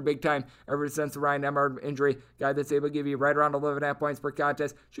come through big time ever since the Ryan Nembhard injury. Guy that's able to give you right around 11.5 points per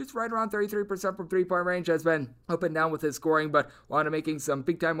contest, shoots right around 33% from three-point range, has been up and down with his scoring, but wound up making some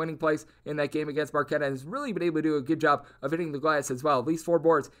big-time winning plays in that game against Marquette, and has really been able to do a good job of hitting the glass as well. At least 4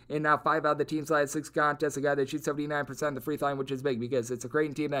 boards in now 5 out of the team's last 6 contests. A guy that shoots 79% of the free throw line, which is big because it's a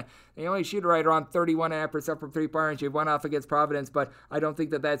Creighton team that they only shoot right around 31.5% from three-point range. They went off against Providence, but I don't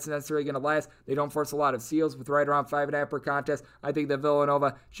think that that's necessarily going to last. They don't force a lot of steals with right around 5.5 per contest. I think that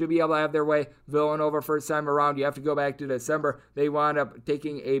Villanova should be able to have their way. Villanova, first time around, you have to go back to December. They wound up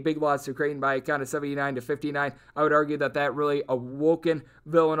taking a big loss to Creighton by a count of 79-59. I would argue that that really awoken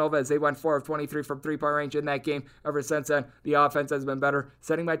Villanova as they went 4 of 23 from three-point range in that game. Ever since then, the offense has been better.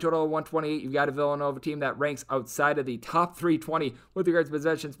 Setting my total of 128, you've got a Villanova team that ranks outside of the top 320 with regards to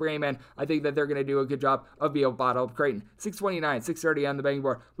possessions per game, and I think that they're going to do a good job of being able to bottle up Creighton. 629, 630 on the betting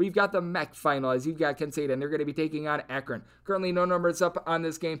board. We've got the MEC final as you've got Kent State, and they're going to be taking on Akron. Currently, no numbers up on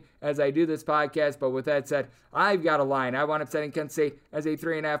this game as I do this podcast, but with that said, I've got a line. I wound up setting Kent State as a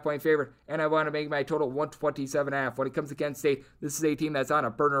 3.5 point favorite, and I want to make my total 127.5. When it comes to Kent State, this is a team that's on a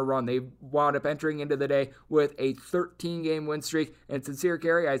burner run. They wound up entering into the day with a 13-game win streak, and Sincere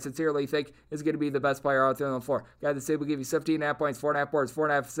Carey, I sincerely think, is going to be the best player out there on the floor. Guy that's able to give you 17.5 points, 4.5 boards,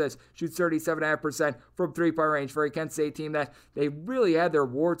 4.5 assists, shoots 37.5% from three-point range for a Kent State team that they really had their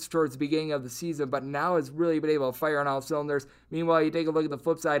warts towards the beginning of the season, but now has really been able to fire on all cylinders. Meanwhile, you take a look at the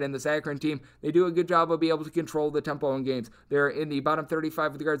flip side, and this Akron team, they do a good job of being able to control the tempo in games. They're in the bottom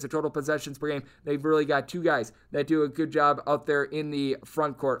 35 with regards to total possessions per game. They've really got 2 guys that do a good job out there in the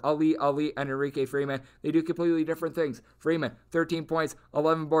front court, Ali and Enrique Freeman. They do completely different things. Freeman, 13 points,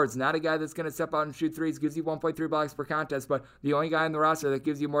 11 boards. Not a guy that's going to step out and shoot threes, gives you 1.3 blocks per contest, but the only guy on the roster that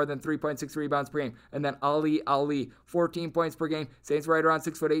gives you more than 3.6 rebounds per game. And then Ali, 14 points per game. Saints right around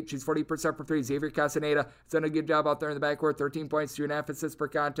 6'8", shoots 40% for three. Xavier Castaneda has done a good job out there in the backcourt, 13 points, 2.5 assists per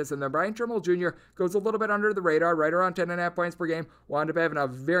contest. And And then Brian Trimble Jr. goes a little bit under the radar, right around 10.5 points per game. Wound up having a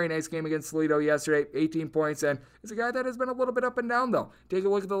very nice game against Toledo yesterday, 18 points, and is a guy that has been a little bit up and down, though. Take a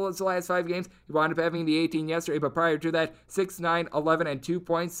look at the last 5 games. He wound up having the 18 yesterday, but prior to that, 6, 9, 11, and 2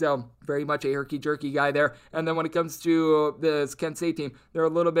 points, so very much a herky-jerky guy there. And then when it comes to this Kent State team, they're a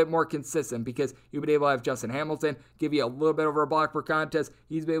little bit more consistent because you've been able to have Justin Hamilton give you a little bit over a block per contest.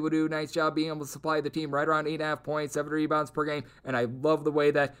 He's been able to do a nice job being able to supply the team right around 8.5 points, 7 rebounds per game, and I love the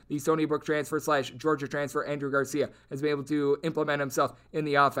way that the Stony Brook transfer / Georgia transfer, Andrew Garcia, has been able to implement himself in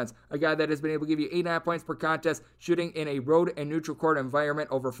the offense. A guy that has been able to give you 8.5 points per contest, shooting in a road and neutral court environment,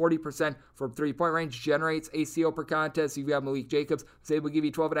 over 40% from 3-point range, generates a steal per contest. You've got Malik Jacobs, who's able to give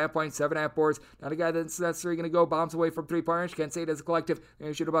you 12.5 points, 7.5 boards. Not a guy that's necessarily going to go bombs away from 3-point range. Kent State as a collective, they're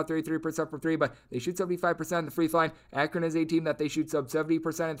going to shoot about 33% from 3, but they shoot 75% in the free throw line. Akron is a team that they shoot sub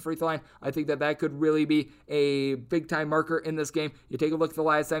 70% in the free throw line. I think that could really be a big-time marker in this game. You take a look at the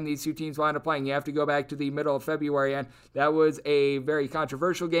last time these two teams wound up playing. You have to go back to the middle of February, and that was a very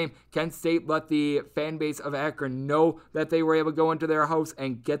controversial game. Kent State let the fan base of Akron know that they were able to go into their house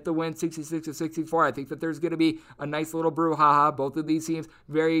and get the win, 66-64. I think that there's going to be a nice little brouhaha. Both of these teams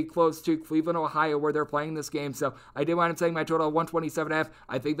very close to Cleveland, Ohio, where they're playing this game. So I did wind up saying my total of 127.5.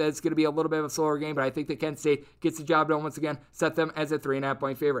 I think that it's going to be a little bit of a slower game, but I think that Kent State gets the job done once again, set them as a 3.5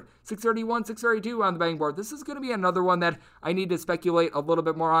 point favorite. 631, 632 on the betting board. This is going to be another one that I need to speculate a little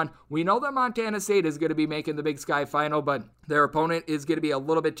bit more on. We know that Montana State is going to be making the Big Sky final, but their opponent is going to be a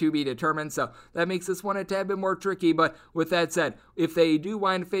little bit to be determined, so that makes this one a tad bit more tricky. But with that said, if they do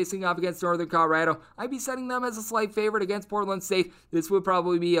wind up facing off against Northern Colorado, I'd be setting them as a slight favorite against Portland State. This would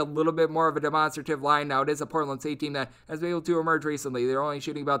probably be a little bit more of a demonstrative line. Now, it is a Portland State team that has been able to emerge recently. They're only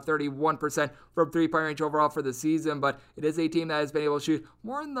shooting about 31% from 3-point range overall for the season, but it is a team that has been able to shoot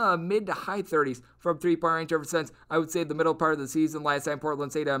more in the mid to high 30s from 3-point range ever since, I would say, the middle part of the season. Last time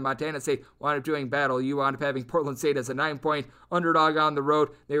Portland State and Montana State wound up doing battle, you wound up having Portland State as a 9-point underdog on the road.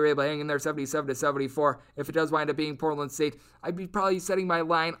 They were able to hang in there 77-74. If it does wind up being Portland State, I'd be probably setting my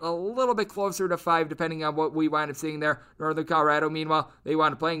line a little bit closer to 5, depending on what we wind up seeing there. Northern Colorado, meanwhile, they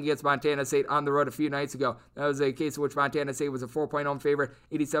wound up playing against Montana State on the road a few nights ago. That was a case in which Montana State was a 4-point home favorite.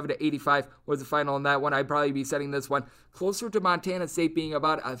 87-85 was the final in that one. I'd probably be setting this one closer to Montana State being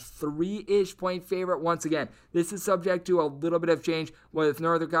about a 3-ish point favorite. Once again, this is subject to a little bit of change. With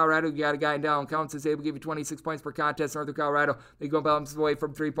Northern Colorado, you got a guy in Dallin Counts is able to give you 26 points per contest. Northern Colorado, they go bounce away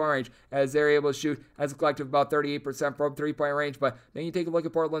from 3-point range as they're able to shoot as a collective about 38% from 3-point range. But then you take a look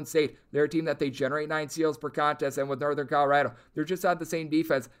at Portland State. They're a team that they generate 9 steals per contest, and with Northern Colorado, they're just not the same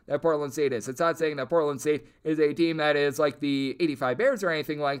defense that Portland State is. It's not saying that Portland State is a team that is like the 85 Bears or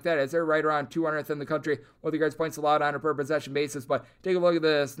anything like that, as they're right around 200th in the country with regards to points allowed on a per possession basis. But take a look at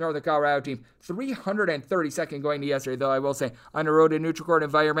this Northern Colorado team, 332nd going to yesterday, though I will say on the road in neutral court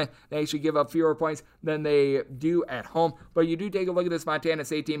environment, they actually give up fewer points than they do at home. But you do take a look at this Montana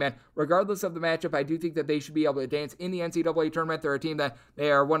State team, and regardless of the matchup, I do think that they should be able to dance in the NCAA tournament. They're a team that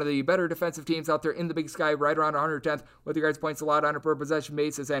they are one of the better defensive teams out there in the Big Sky, right around 110th with regards to points allowed on a per possession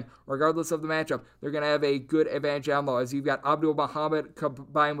basis. And regardless of the matchup, they're going to have a good advantage down low, as you've got Abdul Muhammad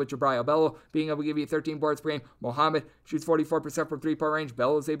combined with Jabriah Bello being able to give you 13 boards per game. Muhammad shoots 44% from 3-point range.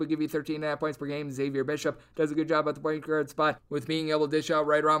 Bello is able to give you 13.5 points per game. Xavier Bishop does a good job at the point guard spot with being able to dish out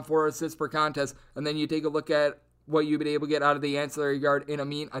right around 4 assists per contest. And then you take a look at what you've been able to get out of the ancillary guard in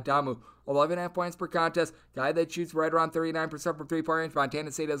Amin Adamu. 11.5 points per contest, guy that shoots right around 39% from 3-point range.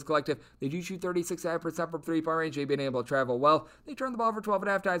 Montana State as a collective, they do shoot 36.5% from 3-point range. They've been able to travel well. They turn the ball over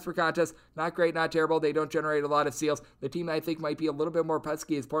 12.5 times per contest. Not great, not terrible. They don't generate a lot of steals. The team I think might be a little bit more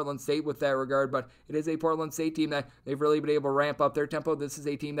pesky is Portland State with that regard, but it is a Portland State team that they've really been able to ramp up their tempo. This is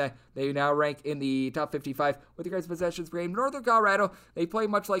a team that they now rank in the top 55 with regards to possessions per game. Northern Colorado, they play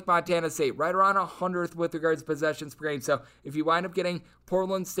much like Montana State, right around 100th with regards to possessions per game. So if you wind up getting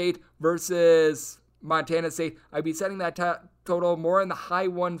Portland State versus Montana State, I'd be setting that total more in the high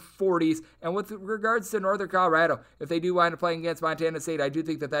 140s. And with regards to Northern Colorado, if they do wind up playing against Montana State, I do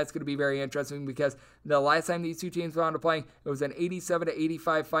think that that's going to be very interesting, because the last time these two teams wound up playing, it was an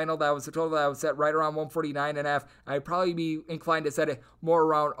 87-85 final. That was the total that was set right around 149.5. I'd probably be inclined to set it more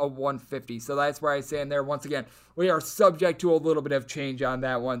around a 150. So that's where I stand there. Once again, we are subject to a little bit of change on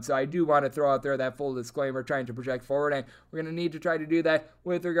that one. So I do want to throw out there that full disclaimer, trying to project forward, and we're going to need to try to do that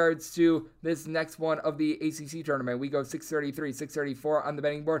with regards to this next one of the ACC tournament. We go 633, 634 on the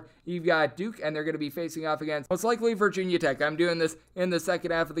betting board. You've got Duke, and they're going to be facing off against most likely Virginia Tech. I'm doing this in the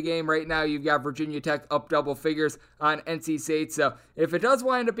second half of the game right now. You've got Virginia Tech up double figures on NC State. So if it does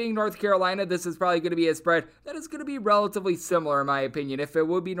wind up being North Carolina, this is probably going to be a spread that is going to be relatively similar in my opinion. If it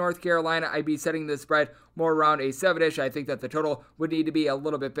would be North Carolina, I'd be setting this spread more around a 7-ish. I think that the total would need to be a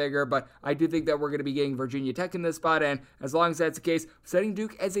little bit bigger, but I do think that we're going to be getting Virginia Tech in this spot, and as long as that's the case, setting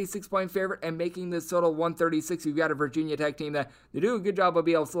Duke as a 6-point favorite and making this total 136, you've got a Virginia Tech team that they do a good job of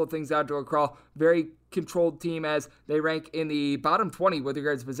being able to slow things down to a crawl. Very controlled team as they rank in the bottom 20 with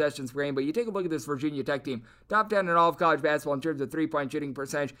regards to possessions per game. But you take a look at this Virginia Tech team, top 10 in all of college basketball in terms of three-point shooting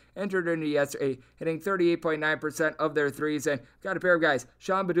percentage, entered into yesterday, hitting 38.9% of their threes, and got a pair of guys,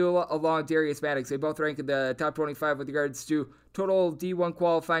 Sean Badula along Darius Maddox. They both rank in the top 25 with regards to total D1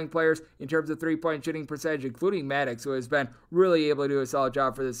 qualifying players in terms of three-point shooting percentage, including Maddox, who has been really able to do a solid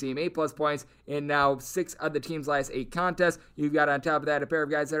job for the team. 8+ points in now 6 of the team's last 8 contests. You've got on top of that a pair of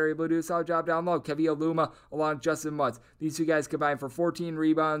guys that are able to do a solid job down low. Kevin Aluma along Justin Mutz. These two guys combined for 14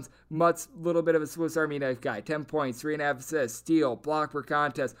 rebounds. Mutz, a little bit of a Swiss Army knife guy. 10 points, 3.5 assists, steal, block per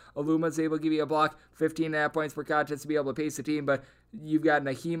contest. Aluma's able to give you a block, 15.5 points per contest to be able to pace the team, but you've got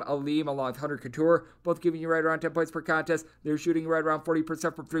Naheem Alim along with Hunter Couture, both giving you right around 10 points per contest. They're shooting right around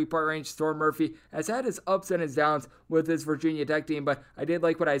 40% from three-point range. Storm Murphy has had his ups and his downs with this Virginia Tech team, but I did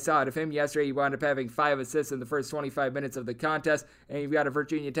like what I saw out of him yesterday. He wound up having 5 assists in the first 25 minutes of the contest, and you've got a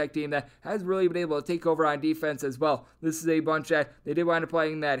Virginia Tech team that has really been able to take over on defense as well. This is a bunch that they did wind up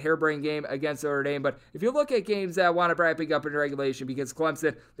playing that harebrained game against Notre Dame, but if you look at games that wound up wrapping up in regulation, because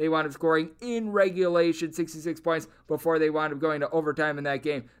Clemson, they wound up scoring in regulation 66 points before they wound up going to overtime in that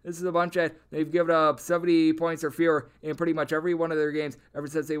game. This is a bunch that they've given up 70 points or fewer in pretty much every one of their games ever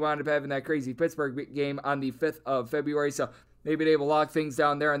since they wound up having that crazy Pittsburgh game on the 5th of February. So they've been able to lock things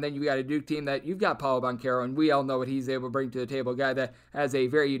down there, and then you've got a Duke team that you've got Paolo Banchero, and we all know what he's able to bring to the table. A guy that has a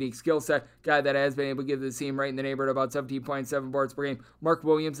very unique skill set, guy that has been able to give the team right in the neighborhood about 17.7 boards per game. Mark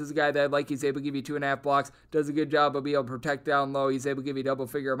Williams is a guy that he's able to give you 2.5 blocks, does a good job of being able to protect down low. He's able to give you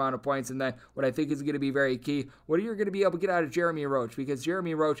double-figure amount of points, and then what I think is going to be very key, what are you going to be able to get out of Jeremy Roach? Because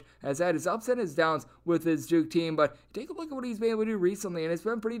Jeremy Roach has had his ups and his downs with his Duke team, but take a look at what he's been able to do recently, and it's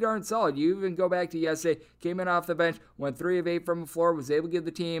been pretty darn solid. You even go back to yesterday, came in off the bench, went 3 of 8 from the floor, was able to give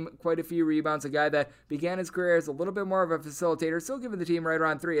the team quite a few rebounds. A guy that began his career as a little bit more of a facilitator, still giving the team right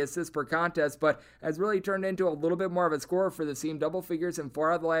around 3 assists per contest, but has really turned into a little bit more of a scorer for the team. Double figures in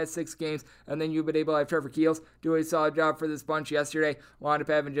 4 out of the last 6 games, and then you've been able to have Trevor Keels do a solid job for this bunch yesterday. Wound up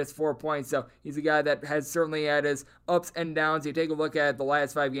having just 4 points, so he's a guy that has certainly had his ups and downs. You take a look at the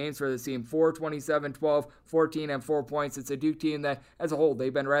last 5 games for this team: 4, 27, 12, 14, and 4 points. It's a Duke team that, as a whole,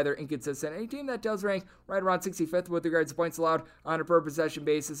 they've been rather inconsistent. A team that does rank right around 65th with regards to points allowed on a per possession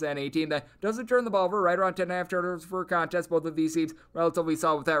basis, and a team that doesn't turn the ball over, right around 10.5 turnovers per contest. Both of these teams relatively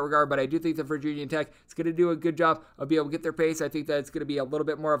solid with that regard, but I do think that Virginia Tech is going to do a good job of being able to get their pace. I think that it's going to be a little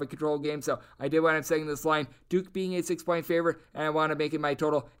bit more of a controlled game, so I did wind up saying this line, Duke being a 6-point favorite, and I want to make it my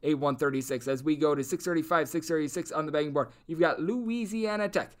total a 136. As we go to 635, 636 on the betting board, you've got Louisiana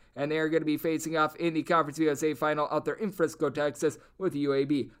Tech, and they are going to be facing off in the Conference USA final out there in Frisco, Texas, with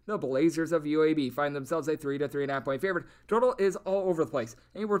UAB. The Blazers of UAB find themselves a 3 to 3.5 point favorite. Total is all over the place,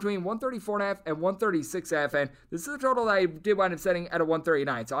 anywhere between 134.5 and 136.5, and this is a total that I did wind up setting at a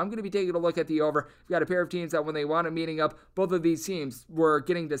 139. So I'm going to be taking a look at the over. We've got a pair of teams that when they wound up meeting up, both of these teams were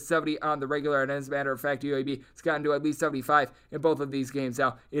getting to 70 on the regular, and as a matter of fact, UAB has gotten to at least 75 in both of these games.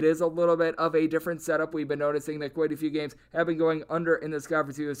 Now, it is a little bit of a different setup. We've been noticing that quite a few games have been going under in this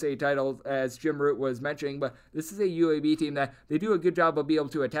Conference USA title, as Jim Root was mentioning, but this is a UAB team that they do a good job of being able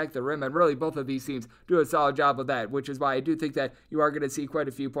to attack the rim, and really both of these teams do a solid job of that, which is why I do think that you are going to see quite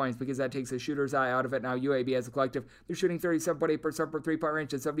a few points, because that takes a shooter's eye out of it. Now, UAB as a collective, they're shooting 37.8% for three-point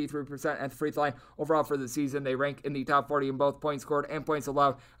range and 73% at the free throw line. Overall for the season, they rank in the top 40 in both points scored and points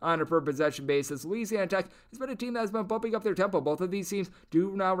allowed on a per-possession basis. Louisiana Tech has been a team that has been bumping up their tempo. Both of these teams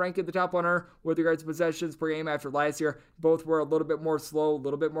do now rank in the top 100 with regards to possessions per game after last year. Both were a little bit more slow, a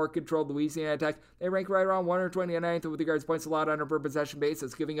little bit more controlled. Louisiana Tech, they rank right around 129th with regards to points allowed on a per-possession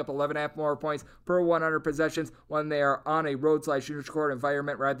basis, giving up 11.5 more points per 100 possessions when they are on a road/neutral court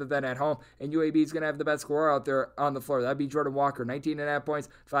environment rather than at home. And UAB is going to have the best scorer out there on the floor. That'd be Jordan Walker, 19.5 points,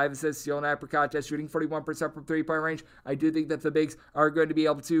 5 assists, steal and per contest, shooting 41% from three-point range. I do think that the bigs are going to be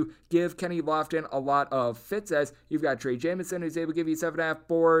able to give Kenny Lofton a lot of fits, as you've got Trey Jamison, who's able to give you 7.5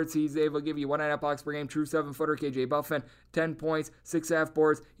 boards. He's able to give you 1.5 blocks per game, true 7-footer. KJ Buffin, 10 points, 6.5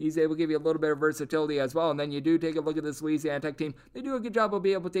 boards. He's able to give you a little bit of versatility as well. And then you do take a look at this Louisiana Tech team. They do a good job of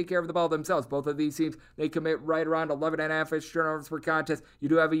being able to take care of the ball themselves. Both of these teams, they commit right around 11.5 7.5-ish turnovers per contest. You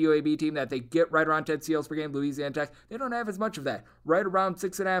do have a UAB team that they get right around 10 steals per game. Louisiana Tech, they don't have as much of that. Right around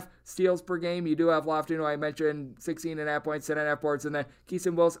 6.5 steals per game. You do have Lofton, who I mentioned, 16.5 points, 10.5 boards, and then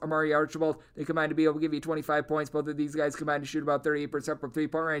Keeson Wills, Amari Archibald, they combine to be able to give you 25 points. Both of these guys combine to shoot about 38% from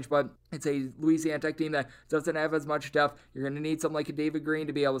three-point range, but it's a Louisiana Tech team that doesn't have as much depth. You're going to need something like a David Green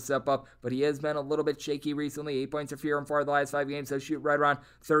to be able to step up, but he has been a little bit shaky recently. 8 points of fear in 4 of the last 5 games. They shoot right around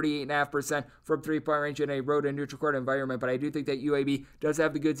 38.5% from three-point range in a road and neutral court environment, but I do think that UAB does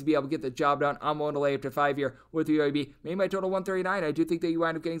have the goods to be able to get the job done. I'm willing to lay up to 5 here with UAB. Made my total 139. I do think that you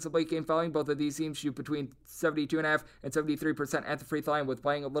wind up getting some late game fouling. Both of these teams shoot between 72.5 and 73% at the free throw line, with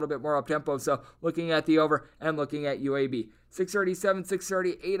playing a little bit more up-tempo. So looking at the over and looking at UAB. 637,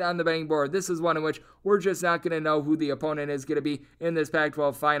 638 on the betting board. This is one in which we're just not going to know who the opponent is going to be in this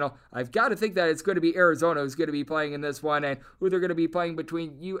Pac-12 final. I've got to think that it's going to be Arizona who's going to be playing in this one, and who they're going to be playing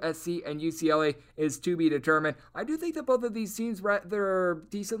between USC and UCLA is to be determined. I do think that both of these teams rather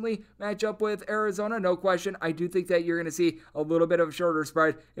decently match up with Arizona, no question. I do think that you're going to see a little bit of a shorter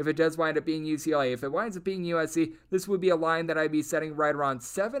spread if it does wind up being UCLA. If it winds up being USC, this would be a line that I'd be setting right around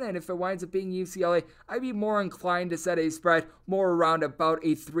 7, and if it winds up being UCLA, I'd be more inclined to set a spread more around about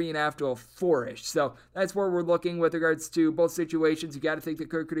a 3.5 to a 4-ish. So that's where we're looking with regards to both situations. You got to think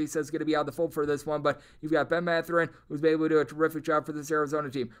that Kirk Cudisa is going to be out of the fold for this one, but you've got Ben Mathurin, who's been able to do a terrific job for this Arizona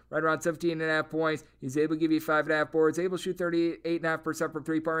team. Right around 17.5 points. He's able to give you 5.5 boards, able to shoot 38.5% from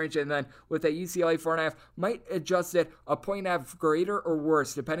three-point range, and then with that UCLA 4.5, might adjust it a 1.5 greater or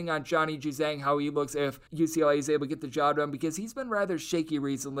worse, depending on Johnny Juzang, how he looks if UCLA is able to get the job done, because he's been rather shaky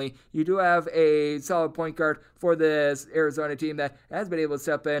recently. You do have a solid point guard for this Arizona team that has been able to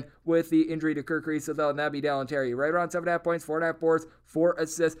step in with the injury to Kirk Cudisa, though, and that'd be Dallin Terry. Right around 7.5 points, 4.5 boards, 4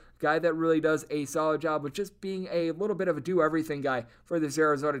 assists. Guy that really does a solid job with just being a little bit of a do-everything guy for this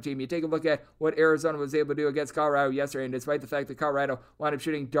Arizona team. You take a look at what Arizona was able to do against Colorado yesterday, and despite the fact that Colorado wound up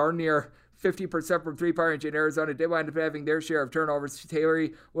shooting darn near 50% from three-point range, in Arizona did wind up having their share of turnovers.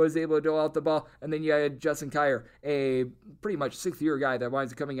 Terry was able to dole out the ball, and then you had Justin Kier, a pretty much sixth-year guy that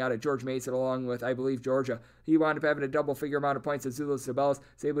winds up coming out of George Mason along with, I believe, Georgia. He wound up having a double-figure amount of points as Zulos Sabelis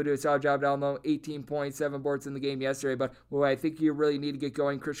was able to do a solid job down low. 18 points, 7 boards in the game yesterday, but who I think you really need to get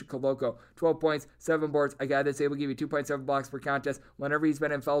going, Christian Koloko. 12 points, 7 boards, a guy that's able to give you 2.7 blocks per contest. Whenever he's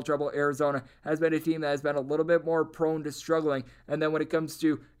been in foul trouble, Arizona has been a team that has been a little bit more prone to struggling. And then when it comes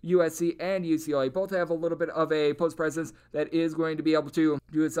to USC and UCLA, both have a little bit of a post presence that is going to be able to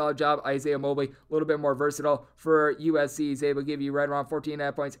do a solid job. Isaiah Mobley, a little bit more versatile for USC. He's able to give you right around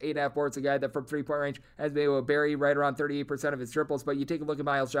 14.5 points, 8.5 boards, a guy that from three-point range has been able to bury right around 38% of his triples. But you take a look at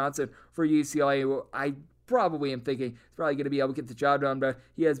Miles Johnson for UCLA, who I probably am thinking he's probably going to be able to get the job done, but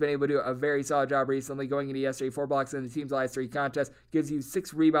he has been able to do a very solid job recently, going into yesterday, 4 blocks in the team's last 3 contests, gives you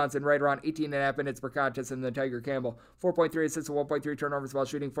 6 rebounds and right around 18.5 minutes per contest in the Tiger Campbell. 4.3 assists and 1.3 turnovers while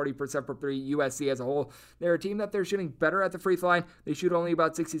shooting 40% from 3. USC as a whole, they're a team that they're shooting better at the free throw line. They shoot only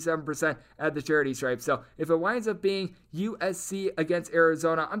about 67% at the charity stripe. So if it winds up being USC against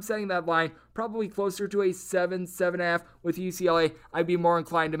Arizona, I'm setting that line probably closer to a 7, 7.5 with UCLA. I'd be more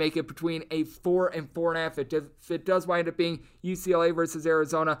inclined to make it between a 4 and 4.5. If it does wind up being UCLA versus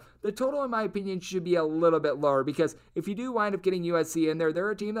Arizona, the total, in my opinion, should be a little bit lower, because if you do wind up getting USC in there, they're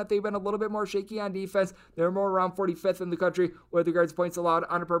a team that they've been a little bit more shaky on defense. They're more around 45th in the country with regards to points allowed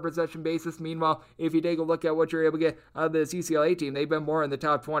on a per possession basis. Meanwhile, if you take a look at what you're able to get out of this UCLA team, they've been more in the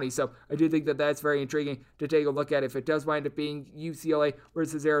top 20. So I do think that that's very intriguing to take a look at. If it does wind up being UCLA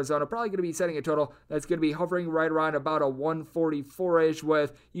versus Arizona, probably going to be setting a total that's going to be hovering right around about a 144-ish.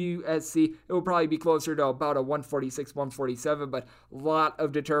 With USC, it will probably be closer to about a 146, 147, but a lot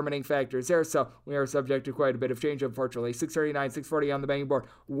of determining factors there, so we are subject to quite a bit of change, unfortunately. 639, 640 on the betting board.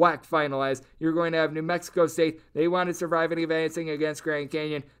 WAC finalized. You're going to have New Mexico State. They want to survive and advancing against Grand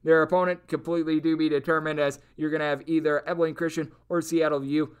Canyon. Their opponent completely to be determined, as you're going to have either Abilene Christian or Seattle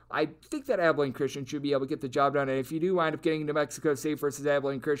U. I think that Abilene Christian should be able to get the job done, and if you do wind up getting New Mexico State versus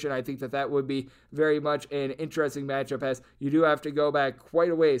Abilene Christian, I think that that would be very much an interesting matchup, as you do have to go back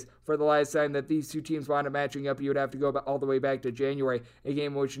quite a ways for the last time that these two teams wound up matching up. You would have to go all the way back to January, a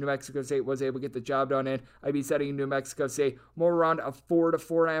game in which New Mexico State was able to get the job done in. I'd be setting New Mexico State more around a 4 to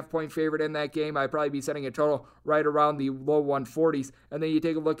 4.5 point favorite in that game. I'd probably be setting a total right around the low 140s. And then you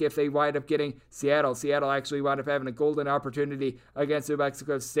take a look if they wind up getting Seattle. Seattle actually wound up having a golden opportunity against New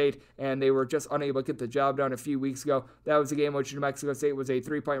Mexico State, and they were just unable to get the job done a few weeks ago. That was a game in which New Mexico State was a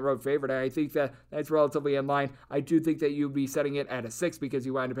 3-point road favorite, and I think that that's relatively in line. I do think that you'd be setting it at a 6, because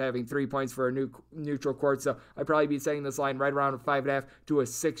you wind up having 3 points for a neutral court. So I'd probably be setting this line line right around a 5.5 to a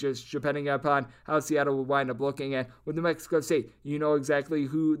 6, just depending upon how Seattle will wind up looking at. With New Mexico State, you know exactly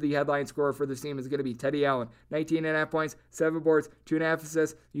who the headline scorer for this team is going to be. Teddy Allen, 19.5 points, 7 boards, 2.5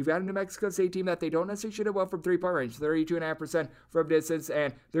 assists. You've got a New Mexico State team that they don't necessarily shoot it well from three-point range, 32.5% from distance,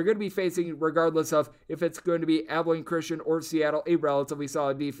 and they're going to be facing, regardless of if it's going to be Abilene Christian or Seattle, a relatively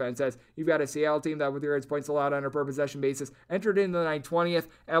solid defense, as you've got a Seattle team that with regards points allowed on a per possession basis entered in the 920th,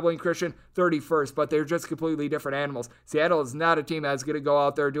 Abilene Christian 31st, but they're just completely different animals. Seattle is not a team that's going to go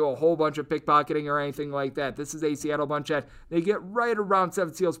out there and do a whole bunch of pickpocketing or anything like that. This is a Seattle bunch that they get right around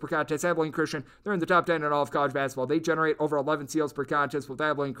 7 steals per contest. Abilene Christian, they're in the top 10 in all of college basketball. They generate over 11 steals per contest. With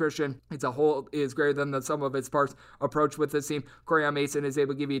Abilene Christian, it's a whole is greater than the sum of its parts approach with this team. Corian Mason is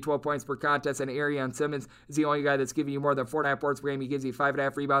able to give you 12 points per contest, and Arion Simmons is the only guy that's giving you more than 4.5 boards per game. He gives you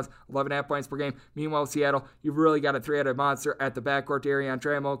 5.5 rebounds, 11.5 points per game. Meanwhile, Seattle, you've really got a three-headed monster at the backcourt. Arion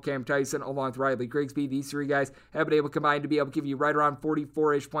Trammell, Cam Tyson, along with Riley Grigsby. These three guys have been able to combine to be able to give you right around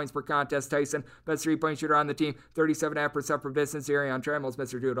 44-ish points per contest. Tyson, best three-point shooter on the team, 37.5% from distance. Arion Trammell's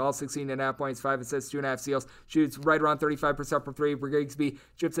Mr. Do-It-All, 16.5 points, 5 assists, 2.5 steals. Shoots right around 35% from three. Grigsby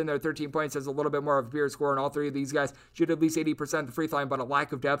chips in there 13 points, has a little bit more of a beer score, and all three of these guys shoot at least 80% of the free throw line, but a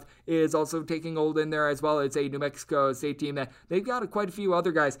lack of depth is also taking hold in there as well. It's a New Mexico State team that they've got quite a few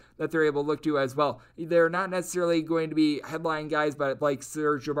other guys that they're able to look to as well. They're not necessarily going to be headline guys, but like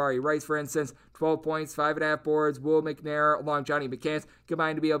Sir Jabari Rice, for instance, 12 points, 5.5 boards. Will McNair along Johnny McCants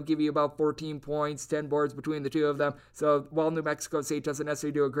combined to be able to give you about 14 points, 10 boards between the two of them. So while New Mexico State doesn't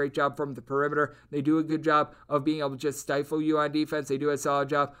necessarily do a great job from the perimeter, they do a good job of being able to just stifle you on defense. They do a solid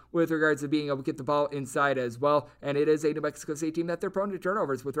job with regards to being able to get the ball inside as well. And it is a New Mexico State team that they're prone to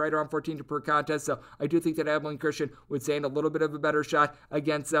turnovers with right around 14 per contest. So I do think that Abilene Christian would stand a little bit of a better shot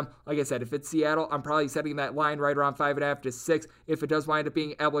against them. Like I said, if it's Seattle, I'm probably setting that line right around 5.5 to 6. If it does wind up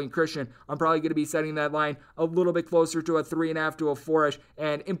being Abilene Christian, I'm probably going to be setting that line a little bit closer to a 3.5 to a 4-ish.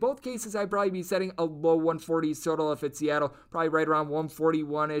 And in both cases, I'd probably be setting a low 140s total if it's Seattle, probably right around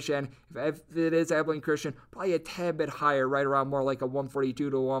 141-ish. And if it is Abilene Christian, probably a tad bit higher, right around more like a 142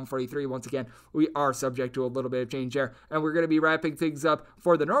 to a 143. Once again, we are subject to a little bit of change there. And we're going to be wrapping things up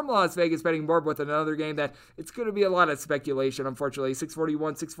for the normal Las Vegas betting board with another game that it's going to be a lot of speculation, unfortunately.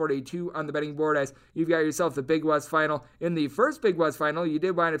 641, 642 on the betting board as you've got yourself the Big West final. In the first Big West final, you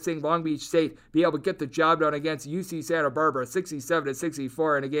did wind up seeing Long Beach State be able to get the job done against UC Santa Barbara,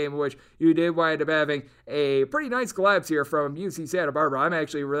 67-64 in a game in which you did wind up having a pretty nice collapse here from UC Santa Barbara. I'm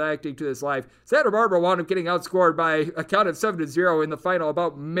actually reacting to this live. Santa Barbara wound up getting outscored by a count of 7-0 in the final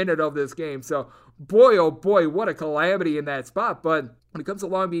about minute of this game. So boy, oh boy, what a calamity in that spot. But when it comes to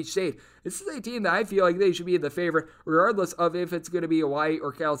Long Beach State, this is a team that I feel like they should be the favorite, regardless of if it's going to be Hawaii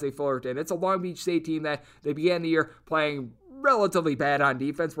or Cal State Fullerton. It's a Long Beach State team that they began the year playing relatively bad on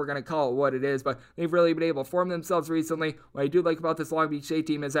defense. We're going to call it what it is, but they've really been able to form themselves recently. What I do like about this Long Beach State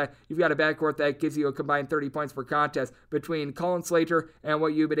team is that you've got a backcourt that gives you a combined 30 points per contest between Colin Slater and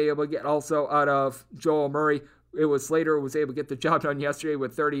what you've been able to get also out of Joel Murray. It was Slater who was able to get the job done yesterday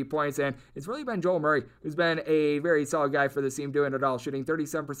with 30 points, and it's really been Joel Murray who's been a very solid guy for this team doing it all, shooting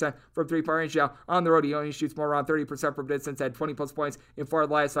 37% from three-point range. Now, on the road, he only shoots more around 30% from distance, had 20-plus points in 4 of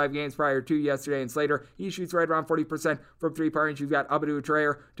the last 5 games prior to yesterday, and Slater, he shoots right around 40% from three-point range. You've got Abadou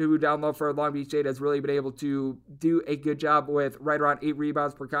Traore, who down low for Long Beach State has really been able to do a good job with right around 8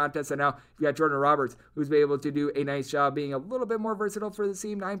 rebounds per contest, and now you've got Jordan Roberts, who's been able to do a nice job being a little bit more versatile for the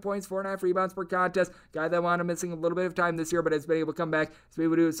team, 9 points, 4.5 rebounds per contest, guy that wound up missing a little bit of time this year, but has been able to come back. Has been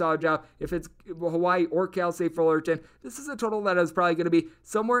able to do a solid job. If it's Hawaii or Cal State Fullerton, this is a total that is probably going to be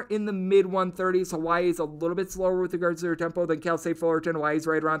somewhere in the mid 130s. Hawaii is a little bit slower with regards to their tempo than Cal State Fullerton. Hawaii's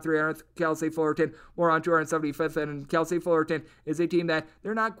right around 300th. Cal State Fullerton more on 275th, and Cal State Fullerton is a team that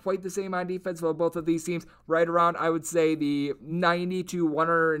they're not quite the same on defense. Well, both of these teams right around, I would say, the 90 to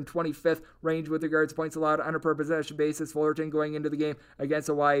 125th range with regards to points allowed on a per possession basis. Fullerton going into the game against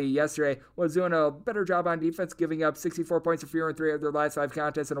Hawaii yesterday was doing a better job on defense, giving up 64 points or fewer in 3 of their last 5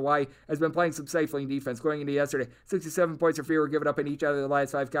 contests, and Hawaii has been playing some stifling defense going into yesterday. 67 points or fewer given up in each of their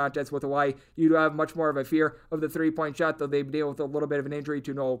last 5 contests. With Hawaii, you do have much more of a fear of the 3-point shot, though they've dealt with a little bit of an injury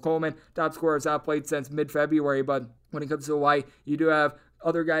to Noel Coleman. Top scorer has not played since mid-February, but when it comes to Hawaii, you do have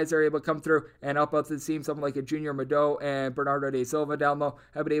other guys are able to come through and help out the team. Someone like a Junior Mado and Bernardo de Silva down low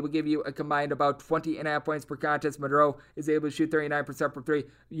have been able to give you a combined about 20.5 points per contest. Mado is able to shoot 39% from 3.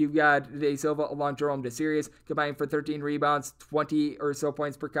 You've got de Silva along Jerome DeSirius combined for 13 rebounds, 20 or so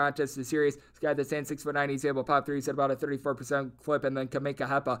points per contest. DeSirius, this guy that's 6'9", he's able to pop 3s at about a 34% clip, and then Kameka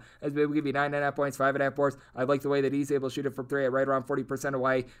Hepa has been able to give you 9.5 points, 5.5 boards. I like the way that he's able to shoot it from 3 at right around 40%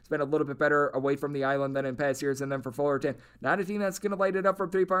 away. It's been a little bit better away from the island than in past years. And then for Fullerton, not a team that's going to light it up enough from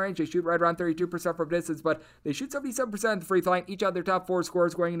 3-point range. They shoot right around 32% from distance, but they shoot 77% at the free throw line. Each of their top 4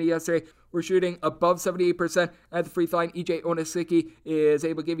 scorers going into yesterday were shooting above 78% at the free throw line. EJ Onosicki is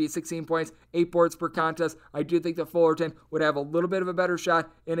able to give you 16 points, 8 boards per contest. I do think that Fullerton would have a little bit of a better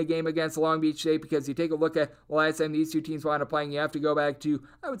shot in a game against Long Beach State, because you take a look at the last time these two teams wound up playing, you have to go back to,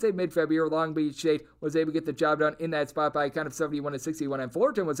 I would say, mid-February. Long Beach State was able to get the job done in that spot by kind of 71-61, and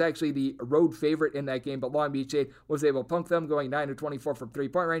Fullerton was actually the road favorite in that game, but Long Beach State was able to punk them, going 9-24 from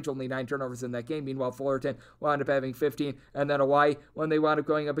 3-point range, only 9 turnovers in that game. Meanwhile, Fullerton wound up having 15, and then Hawaii, when they wound up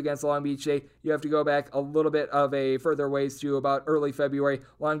going up against Long Beach State, you have to go back a little bit of a further ways to about early February.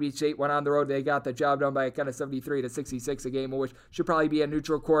 Long Beach State went on the road. They got the job done by kind of 73-66, a game which should probably be a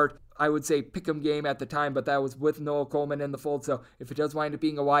neutral court, I would say, pick'em game at the time, but that was with Noah Coleman in the fold. So if it does wind up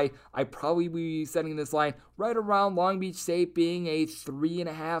being Hawaii, I'd probably be setting this line right around Long Beach State being a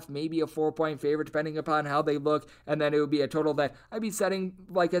 3.5, maybe a 4-point favorite, depending upon how they look. And then it would be a total that I'd be setting,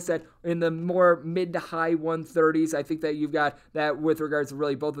 like I said, in the more mid to high 130s. I think that you've got that with regards to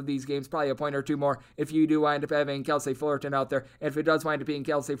really both of these games, probably a point or two more if you do wind up having Cal State Fullerton out there. And if it does wind up being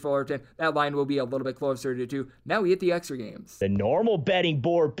Cal State Fullerton, that line will be a little bit closer to 2. Now we hit the extra games. The normal betting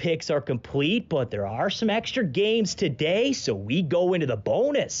board picks are complete, but there are some extra games today, so we go into the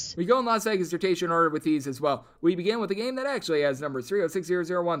bonus. We go in Las Vegas rotation order with these as well. We begin with a game that actually has numbers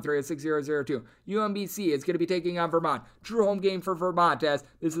 306-001, 306-002. UMBC is going to be taking on Vermont. True home game for Vermont, as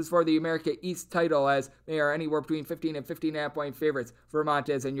this is for the America East title, as they are anywhere between 15 and 15.5 point favorites. Vermont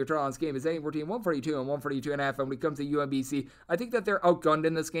is, and your total on this game is anywhere between 142 and 142.5. And when it comes to UMBC, I think that they're outgunned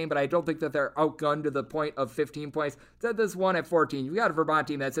in this game, but I don't think that they're outgunned to the point of 15 points. Set this one at 14. You've got a Vermont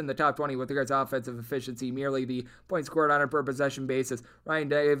team that's in the top 20 with regards to offensive efficiency, merely the points scored on a per possession basis. Ryan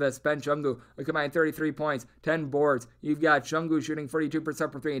Davis, Ben Chungu, a combined 33 points, 10 boards. You've got Chungu shooting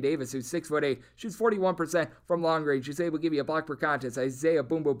 42% from 3, and Davis, who's 6'8", shoots 41% from long range. He's able to give you a block per contest. Isaiah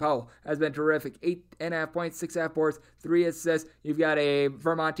Boom Boom Powell has been terrific. 8.5 points, 6.5 boards, 3 assists. You've got a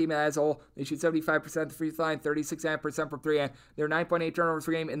Vermont team as a whole. They shoot 75% at the free throw line, 36.5% from 3, and they're 9.8 turnovers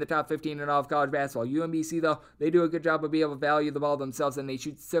per game in the top 15 in all of college basketball. UMBC, though, they do a good job of being able to value the ball themselves, and they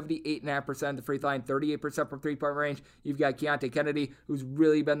shoot 78.5% at the free throw line, 38% from 3-point range. You've got Keontae Kennedy, who's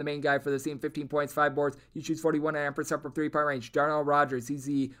really been the main guy for this team, 15 points, 5 boards. He shoots 41.5% from 3-point range. Darnell Rogers, he's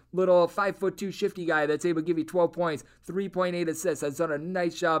the little 5'2" shifty guy that's able to give you 12 points, 3.8 assists, has done a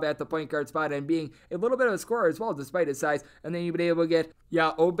nice job at the point guard spot and being a little bit of a scorer as well, despite his size. And then you've been able to get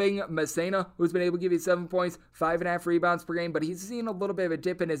Obeng Messena, who's been able to give you 7 points, 5.5 rebounds per game, but he's seen a little bit of a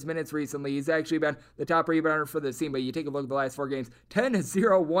dip in his minutes recently. He's actually been the top rebounder for the team, but you take a look at the last 4 games, 10,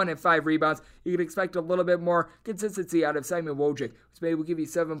 0, 1, and 5 rebounds. You can expect a little bit more consistency out of Simon Wojcik, who's been able to give you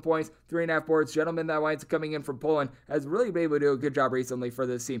 7 points, 3.5 boards. Gentleman that winds up coming in from Poland has really been able to do a good job recently for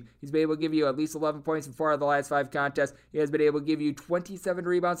this team. He's been able to give you at least 11 points in 4 of the last 5 contests. He has been able to give you 27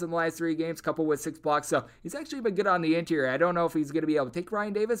 rebounds in the last 3 games, coupled with 6 blocks, so he's actually been good on the interior. I don't know if he's going to be able to take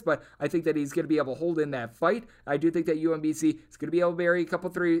Ryan Davis, but I think that he's going to be able to hold in that fight. I do think that UMBC is going to be able to bury a couple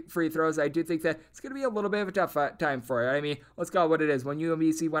free throws. I do think that it's going to be a little bit of a tough time for it. I mean, let's call it what it is. When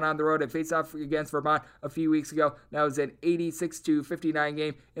UMBC went on the road and faced off against Vermont a few weeks ago, that was an 86-59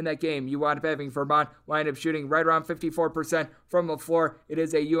 game. In that game, you wound up having Vermont wind up shooting right around 54% from the floor. It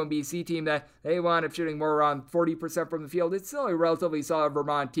is a UMBC team that they wound up shooting more around 40% from the field. It's still a relatively solid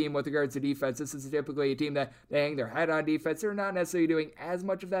Vermont team with regards to defense. This is typically a team that they hang their head on defense. They're not necessarily doing as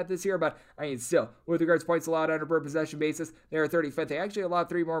much of that this year, but I mean, still, with regards to points allowed on a per possession basis, they are 35th. They actually allow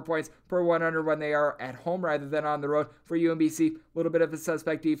 3 more points per 100 when they are at home rather than on the road. For UMBC, a little bit of a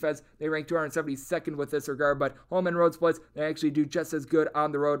suspect defense. They rank 272nd with this regard, but home and road splits, they actually do just as good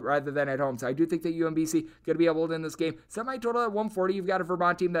on the road rather than at home. So I do think that UMBC going to be able to win this game. Semi-total at 140. You've got a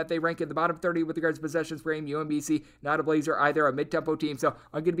Vermont team that they rank in the bottom 30 with regards to possessions per game. UMBC, not a Blazer either, a mid-tempo team. So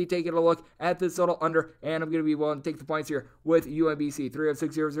I'm going to be taking a look at this total under, and I'm going to be willing to take the points here with UMBC.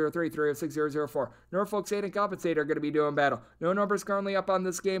 306-003, 306-004. Norfolk State and Coppin State are going to be doing battle. No numbers currently up on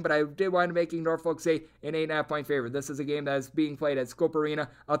this game, but I did wind up making Norfolk State an 8.5 point favorite. This is a game that is being played at Scope Arena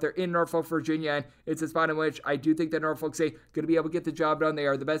out there in Norfolk, Virginia, and it's a spot in which I do think that Norfolk State going to be able to get the job done. They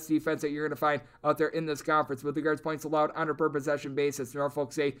are the best defense that you're going to find out there in this conference. With regards to points allowed on a per possession basis,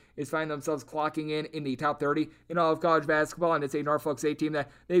 Norfolk State is finding themselves clocking in the top 30 in all of college basketball, and it's a Norfolk State team that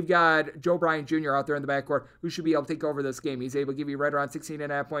they've got Joe Bryant Jr. out there in the backcourt who should be able to take over this game. He's able to give you right around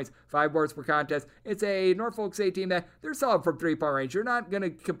 16.5 points, 5 boards per contest. It's a Norfolk State team that they're solid from 3-point range. They're not going to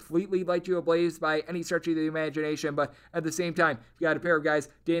completely light you ablaze by any stretch of the imagination, but at the same time, you've got a pair of guys guys,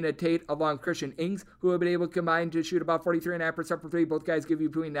 Dana Tate along with Christian Ings, who have been able to combine to shoot about 43.5% from three. Both guys give you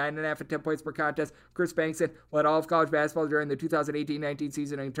between 9.5 and 10 points per contest. Chris Bankson led all of college basketball during the 2018-19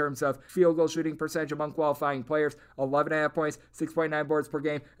 season in terms of field goal shooting percentage among qualifying players, 11.5 points, 6.9 boards per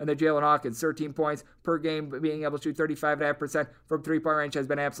game, and then Jalen Hawkins, 13 points per game, being able to shoot 35.5% from three-point range has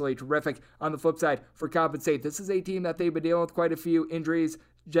been absolutely terrific. On the flip side, for Coppin State, this is a team that they've been dealing with quite a few injuries.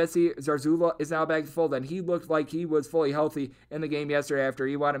 Jesse Zarzula is now back to the fold, and he looked like he was fully healthy in the game yesterday after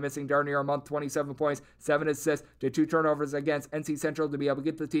he wound up missing darn near a month, 27 points, 7 assists to 2 turnovers against NC Central to be able to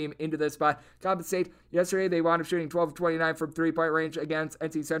get the team into this spot. Coppin State, yesterday they wound up shooting 12 of 29 from three-point range against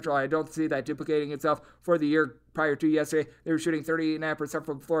NC Central. I don't see that duplicating itself for the year. Prior to yesterday, they were shooting 38.5%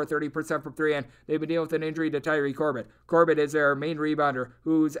 from the floor, 30% from three, and they've been dealing with an injury to Tyree Corbett. Corbett is their main rebounder,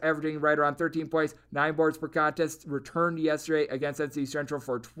 who's averaging right around 13 points, 9 boards per contest, returned yesterday against NC Central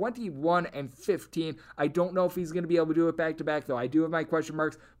for 21 and 15. I don't know if he's going to be able to do it back-to-back, though. I do have my question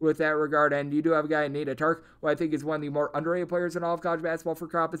marks with that regard, and you do have a guy, Nate Tark, who I think is one of the more underrated players in all of college basketball for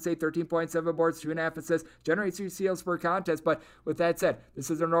Coppin State, 13 points, 7 boards, 2.5 assists, generates 3 steals per contest, but with that said,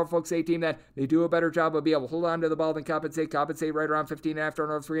 this is a Norfolk State team that they do a better job of being able to hold on to the ball than Coppin State. Coppin State right around 15.5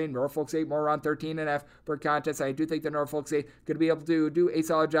 turnovers per game. Norfolk State more around 13.5 per contest. I do think that Norfolk State could be able to do a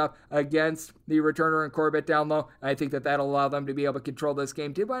solid job against the returner and Corbett down low. I think that that'll allow them to be able to control this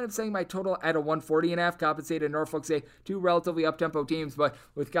game. Did wind up saying my total at a 140.5. Coppin State and Norfolk State, two relatively up-tempo teams, but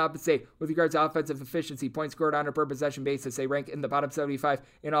with Coppin State, with regards to offensive efficiency, points scored on a per possession basis, they rank in the bottom 75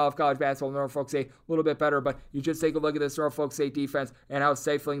 in all of college basketball. Norfolk State a little bit better, but you just take a look at this Norfolk State defense and how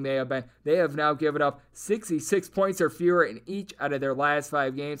stifling they have been. They have now given up 66 points or fewer in each out of their last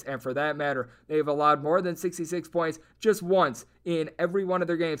 5 games, and for that matter, they've allowed more than 66 points just once in every one of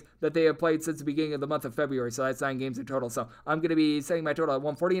their games that they have played since the beginning of the month of February, so that's 9 games in total. So I'm going to be setting my total at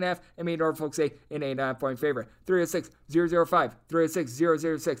 140.5 and made Norfolk State an 8.5-point favorite. 306-005,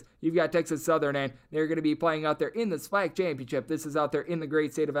 306-006. You've got Texas Southern, and they're going to be playing out there in the SWAC Championship. This is out there in the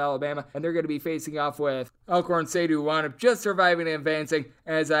great state of Alabama, and they're going to be facing off with Elkhorn State, who wound up just surviving and advancing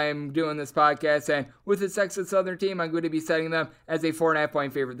as I'm doing this podcast. And with this Texas Southern team, I'm going to be setting them as a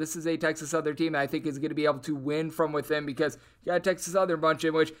 4.5-point favorite. This is a Texas Southern team that I think is going to be able to win from within, because you got a Texas Southern bunch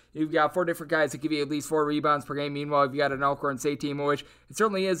in which you've got 4 different guys that give you at least 4 rebounds per game. Meanwhile, you've got an Elkhorn State team in which it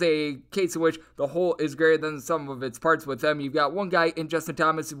certainly is a case in which the whole is greater than the sum of its parts with them. You've got one guy in Justin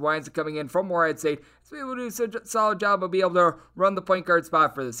Thomas who winds up coming in from Morehead State. So able to do such a solid job of being able to run the point guard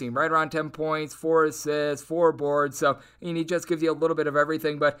spot for the team. Right around 10 points, 4 assists, 4 boards. So he just gives you a little bit of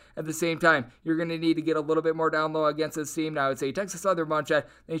everything, but at the same time, you're going to need to get a little bit more down low against this team. Now, it's a Texas Southern bunch that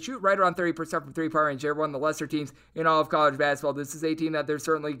they shoot right around 30% from three-point range. They're one of the lesser teams in all of college basketball. This is a team that they're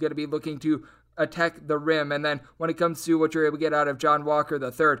certainly going to be looking to attack the rim. And then when it comes to what you're able to get out of John Walker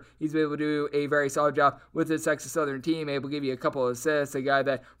III, he's been able to do a very solid job with this Texas Southern team, able to give you a couple of assists, a guy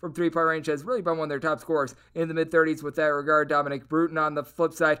that from three-point range has really been one of their top scorers in the mid-30s with that regard. Dominic Bruton on the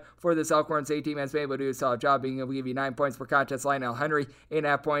flip side for this Elkhorn State team has been able to do a solid job, being able to give you 9 points per contest. Lionel Henry,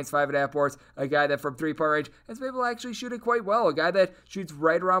 8.5 points, 5.5 boards, a guy that from three-point range has been able to actually shoot it quite well, a guy that shoots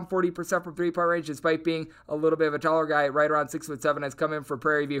right around 40% from three-point range, despite being a little bit of a taller guy, right around 6'7", has come in for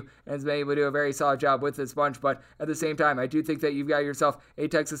Prairie View and has been able to do a very solid job with this bunch. But at the same time, I do think that you've got yourself a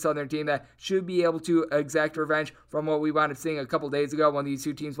Texas Southern team that should be able to exact revenge from what we wound up seeing a couple days ago when these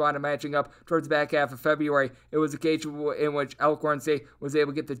two teams wound up matching up towards the back half of February. It was a case in which Elkhorn State was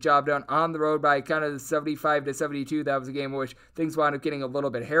able to get the job done on the road by kind of the 75-72. That was a game in which things wound up getting a little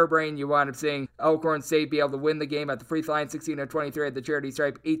bit harebrained. You wound up seeing Elkhorn State be able to win the game at the free throw line, 16-23 at the charity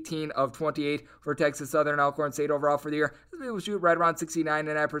stripe, 18 of 28 for Texas Southern. Elkhorn State overall for the year was able to shoot right around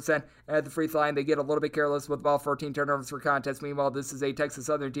 69.5% at the free throw line. They get a little bit careless with the ball, 14 turnovers per contest. Meanwhile, this is a Texas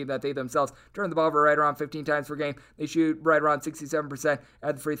Southern team that they themselves turn the ball over right around 15 times per game. They shoot right around 67%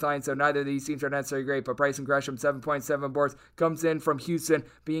 at the free throw line, so neither of these teams are necessarily great, but Bryson Gresham, 7.7 boards, comes in from Houston,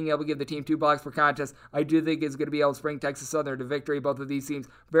 being able to give the team 2 blocks per contest. I do think is going to be able to bring Texas Southern to victory. Both of these teams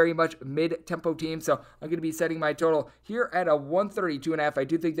very much mid-tempo teams, so I'm going to be setting my total here at a 132.5. I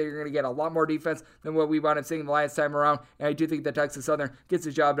do think that you're going to get a lot more defense than what we wound up seeing the last time around, and I do think that Texas Southern gets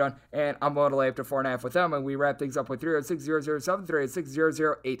the job done, and I'm going to lay up to 4.5 with them, and we wrap things up with 306-007,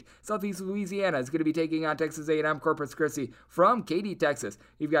 306-008. Southeast Louisiana is going to be taking on Texas A&M Corpus Christi from Katy, Texas.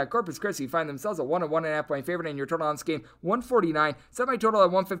 You've got Corpus Christi find themselves a 1.5 point favorite, and your total on this game 149. Semi-total at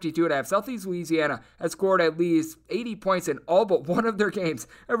 152.5. Southeast Louisiana has scored at least 80 points in all but one of their games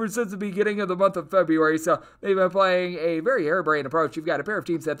ever since the beginning of the month of February, so they've been playing a very harebrained approach. You've got a pair of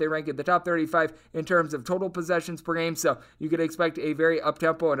teams that they rank in the top 35 in terms of total possessions per game, so you can expect a very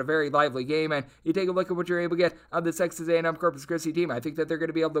up-tempo and a very lively game, and you take a look at what you're able to get on the Texas A&M Corpus Christi team. I think that they're going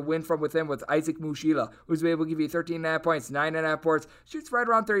to be able to win from within with Isaac Mushila, who's able to give you 13.5 points, 9.5 boards, shoots right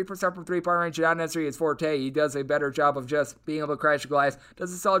around 30% from three-point range, not necessarily his forte. He does a better job of just being able to crash the glass,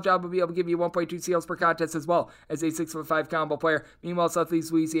 does a solid job of being able to give you 1.2 steals per contest as well as a 6'5" combo player. Meanwhile,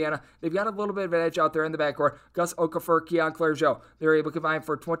 Southeast Louisiana, they've got a little bit of an edge out there in the backcourt. Gus Okafor, Keon Clergeot, they're able to combine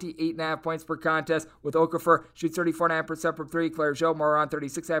for 28.5 points per contest, with Okafor shoots 34.5% from three, Clergeot more around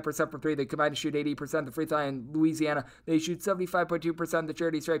 36.5% from three. They combine to shoot 80% the free throw. In Louisiana, they shoot 75.2% the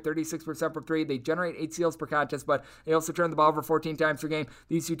charity stripe, 36% from three. They generate 8 steals per contest, but they also turn the ball over 14 times per game.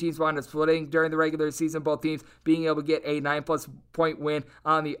 These two teams wound up splitting during the regular season, both teams being able to get a 9+ point win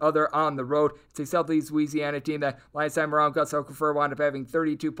on the other on the road. It's a Southeast Louisiana team that last time around, Gus Okafor wound up having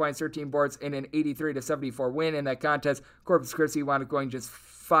 32 points, 13 boards in an 83-74 win in that contest. Corpus Christi wound up going just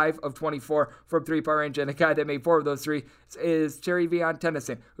 5 of 24 from three-point range, and the guy that made 4 of those 3 is Terry Vion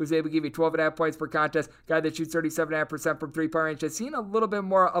Tennyson, who's able to give you 12.5 points per contest. Guy that shoots 37.5% from three-point range has seen a little bit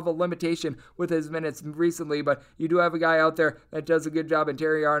more of a limitation with his minutes recently, but you do have a guy out there that does a good job in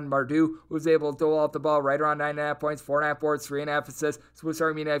Terry Arn Mardu, who's able to dole out the ball right around 9.5 points, 4.5 boards, 3.5 assists. Swiss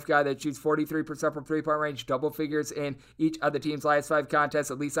Army knife guy that shoots 43% from three-point range, double figures in each of the team's last 5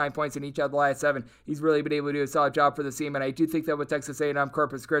 contests, at least 9 points in each of the last 7. He's really been able to do a solid job for the team, and I do think that with Texas A&M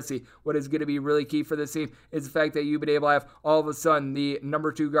Corpus Christi, what is going to be really key for this team is the fact that you've been able to have all of a sudden the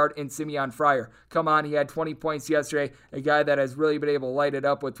number 2 guard in Simeon Fryer come on. He had 20 points yesterday, a guy that has really been able to light it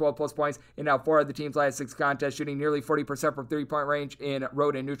up with 12+ points in now 4 of the team's last 6 contests, shooting nearly 40% from three-point range in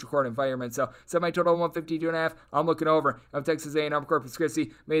road and neutral court environments. So semi-total 152.5. I'm looking over of Texas A&M Corpus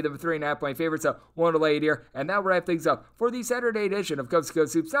Christi, made them a 3.5 point favorite, so one to lay it here, and that will wrap things up for the Saturday edition of Coast to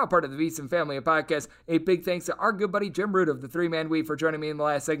Coast Hoops, now part of the VSiN family of podcasts. A big thanks to our good buddy Jim Root of the 3-Man Weave for joining me in the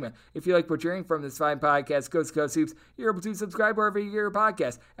last segment. If you like what you're hearing from this fine podcast, Coast to Coast Hoops, you're able to subscribe wherever you get your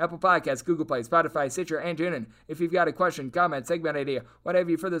podcast: Apple Podcasts, Google Play, Spotify, Stitcher, and TuneIn. If you've got a question, comment, segment idea, what have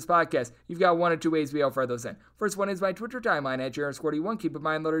you for this podcast, you've got one or two ways to be able to throw those in. First one is my Twitter timeline at JR41. Keep in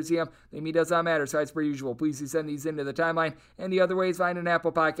mind, letters EM, the me does not matter, so as per usual, please do send these into the timeline. And the other way is find an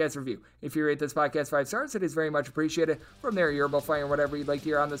Apple Podcast review. If you rate this podcast 5 stars, it is very much appreciated. From there, you're able to find whatever you'd like to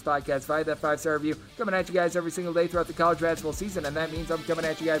hear on this podcast via that 5-star review. Coming at you guys every single day throughout the college basketball season, and that means I'm coming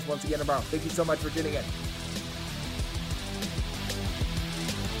at you guys once again tomorrow. Thank you so much for tuning in.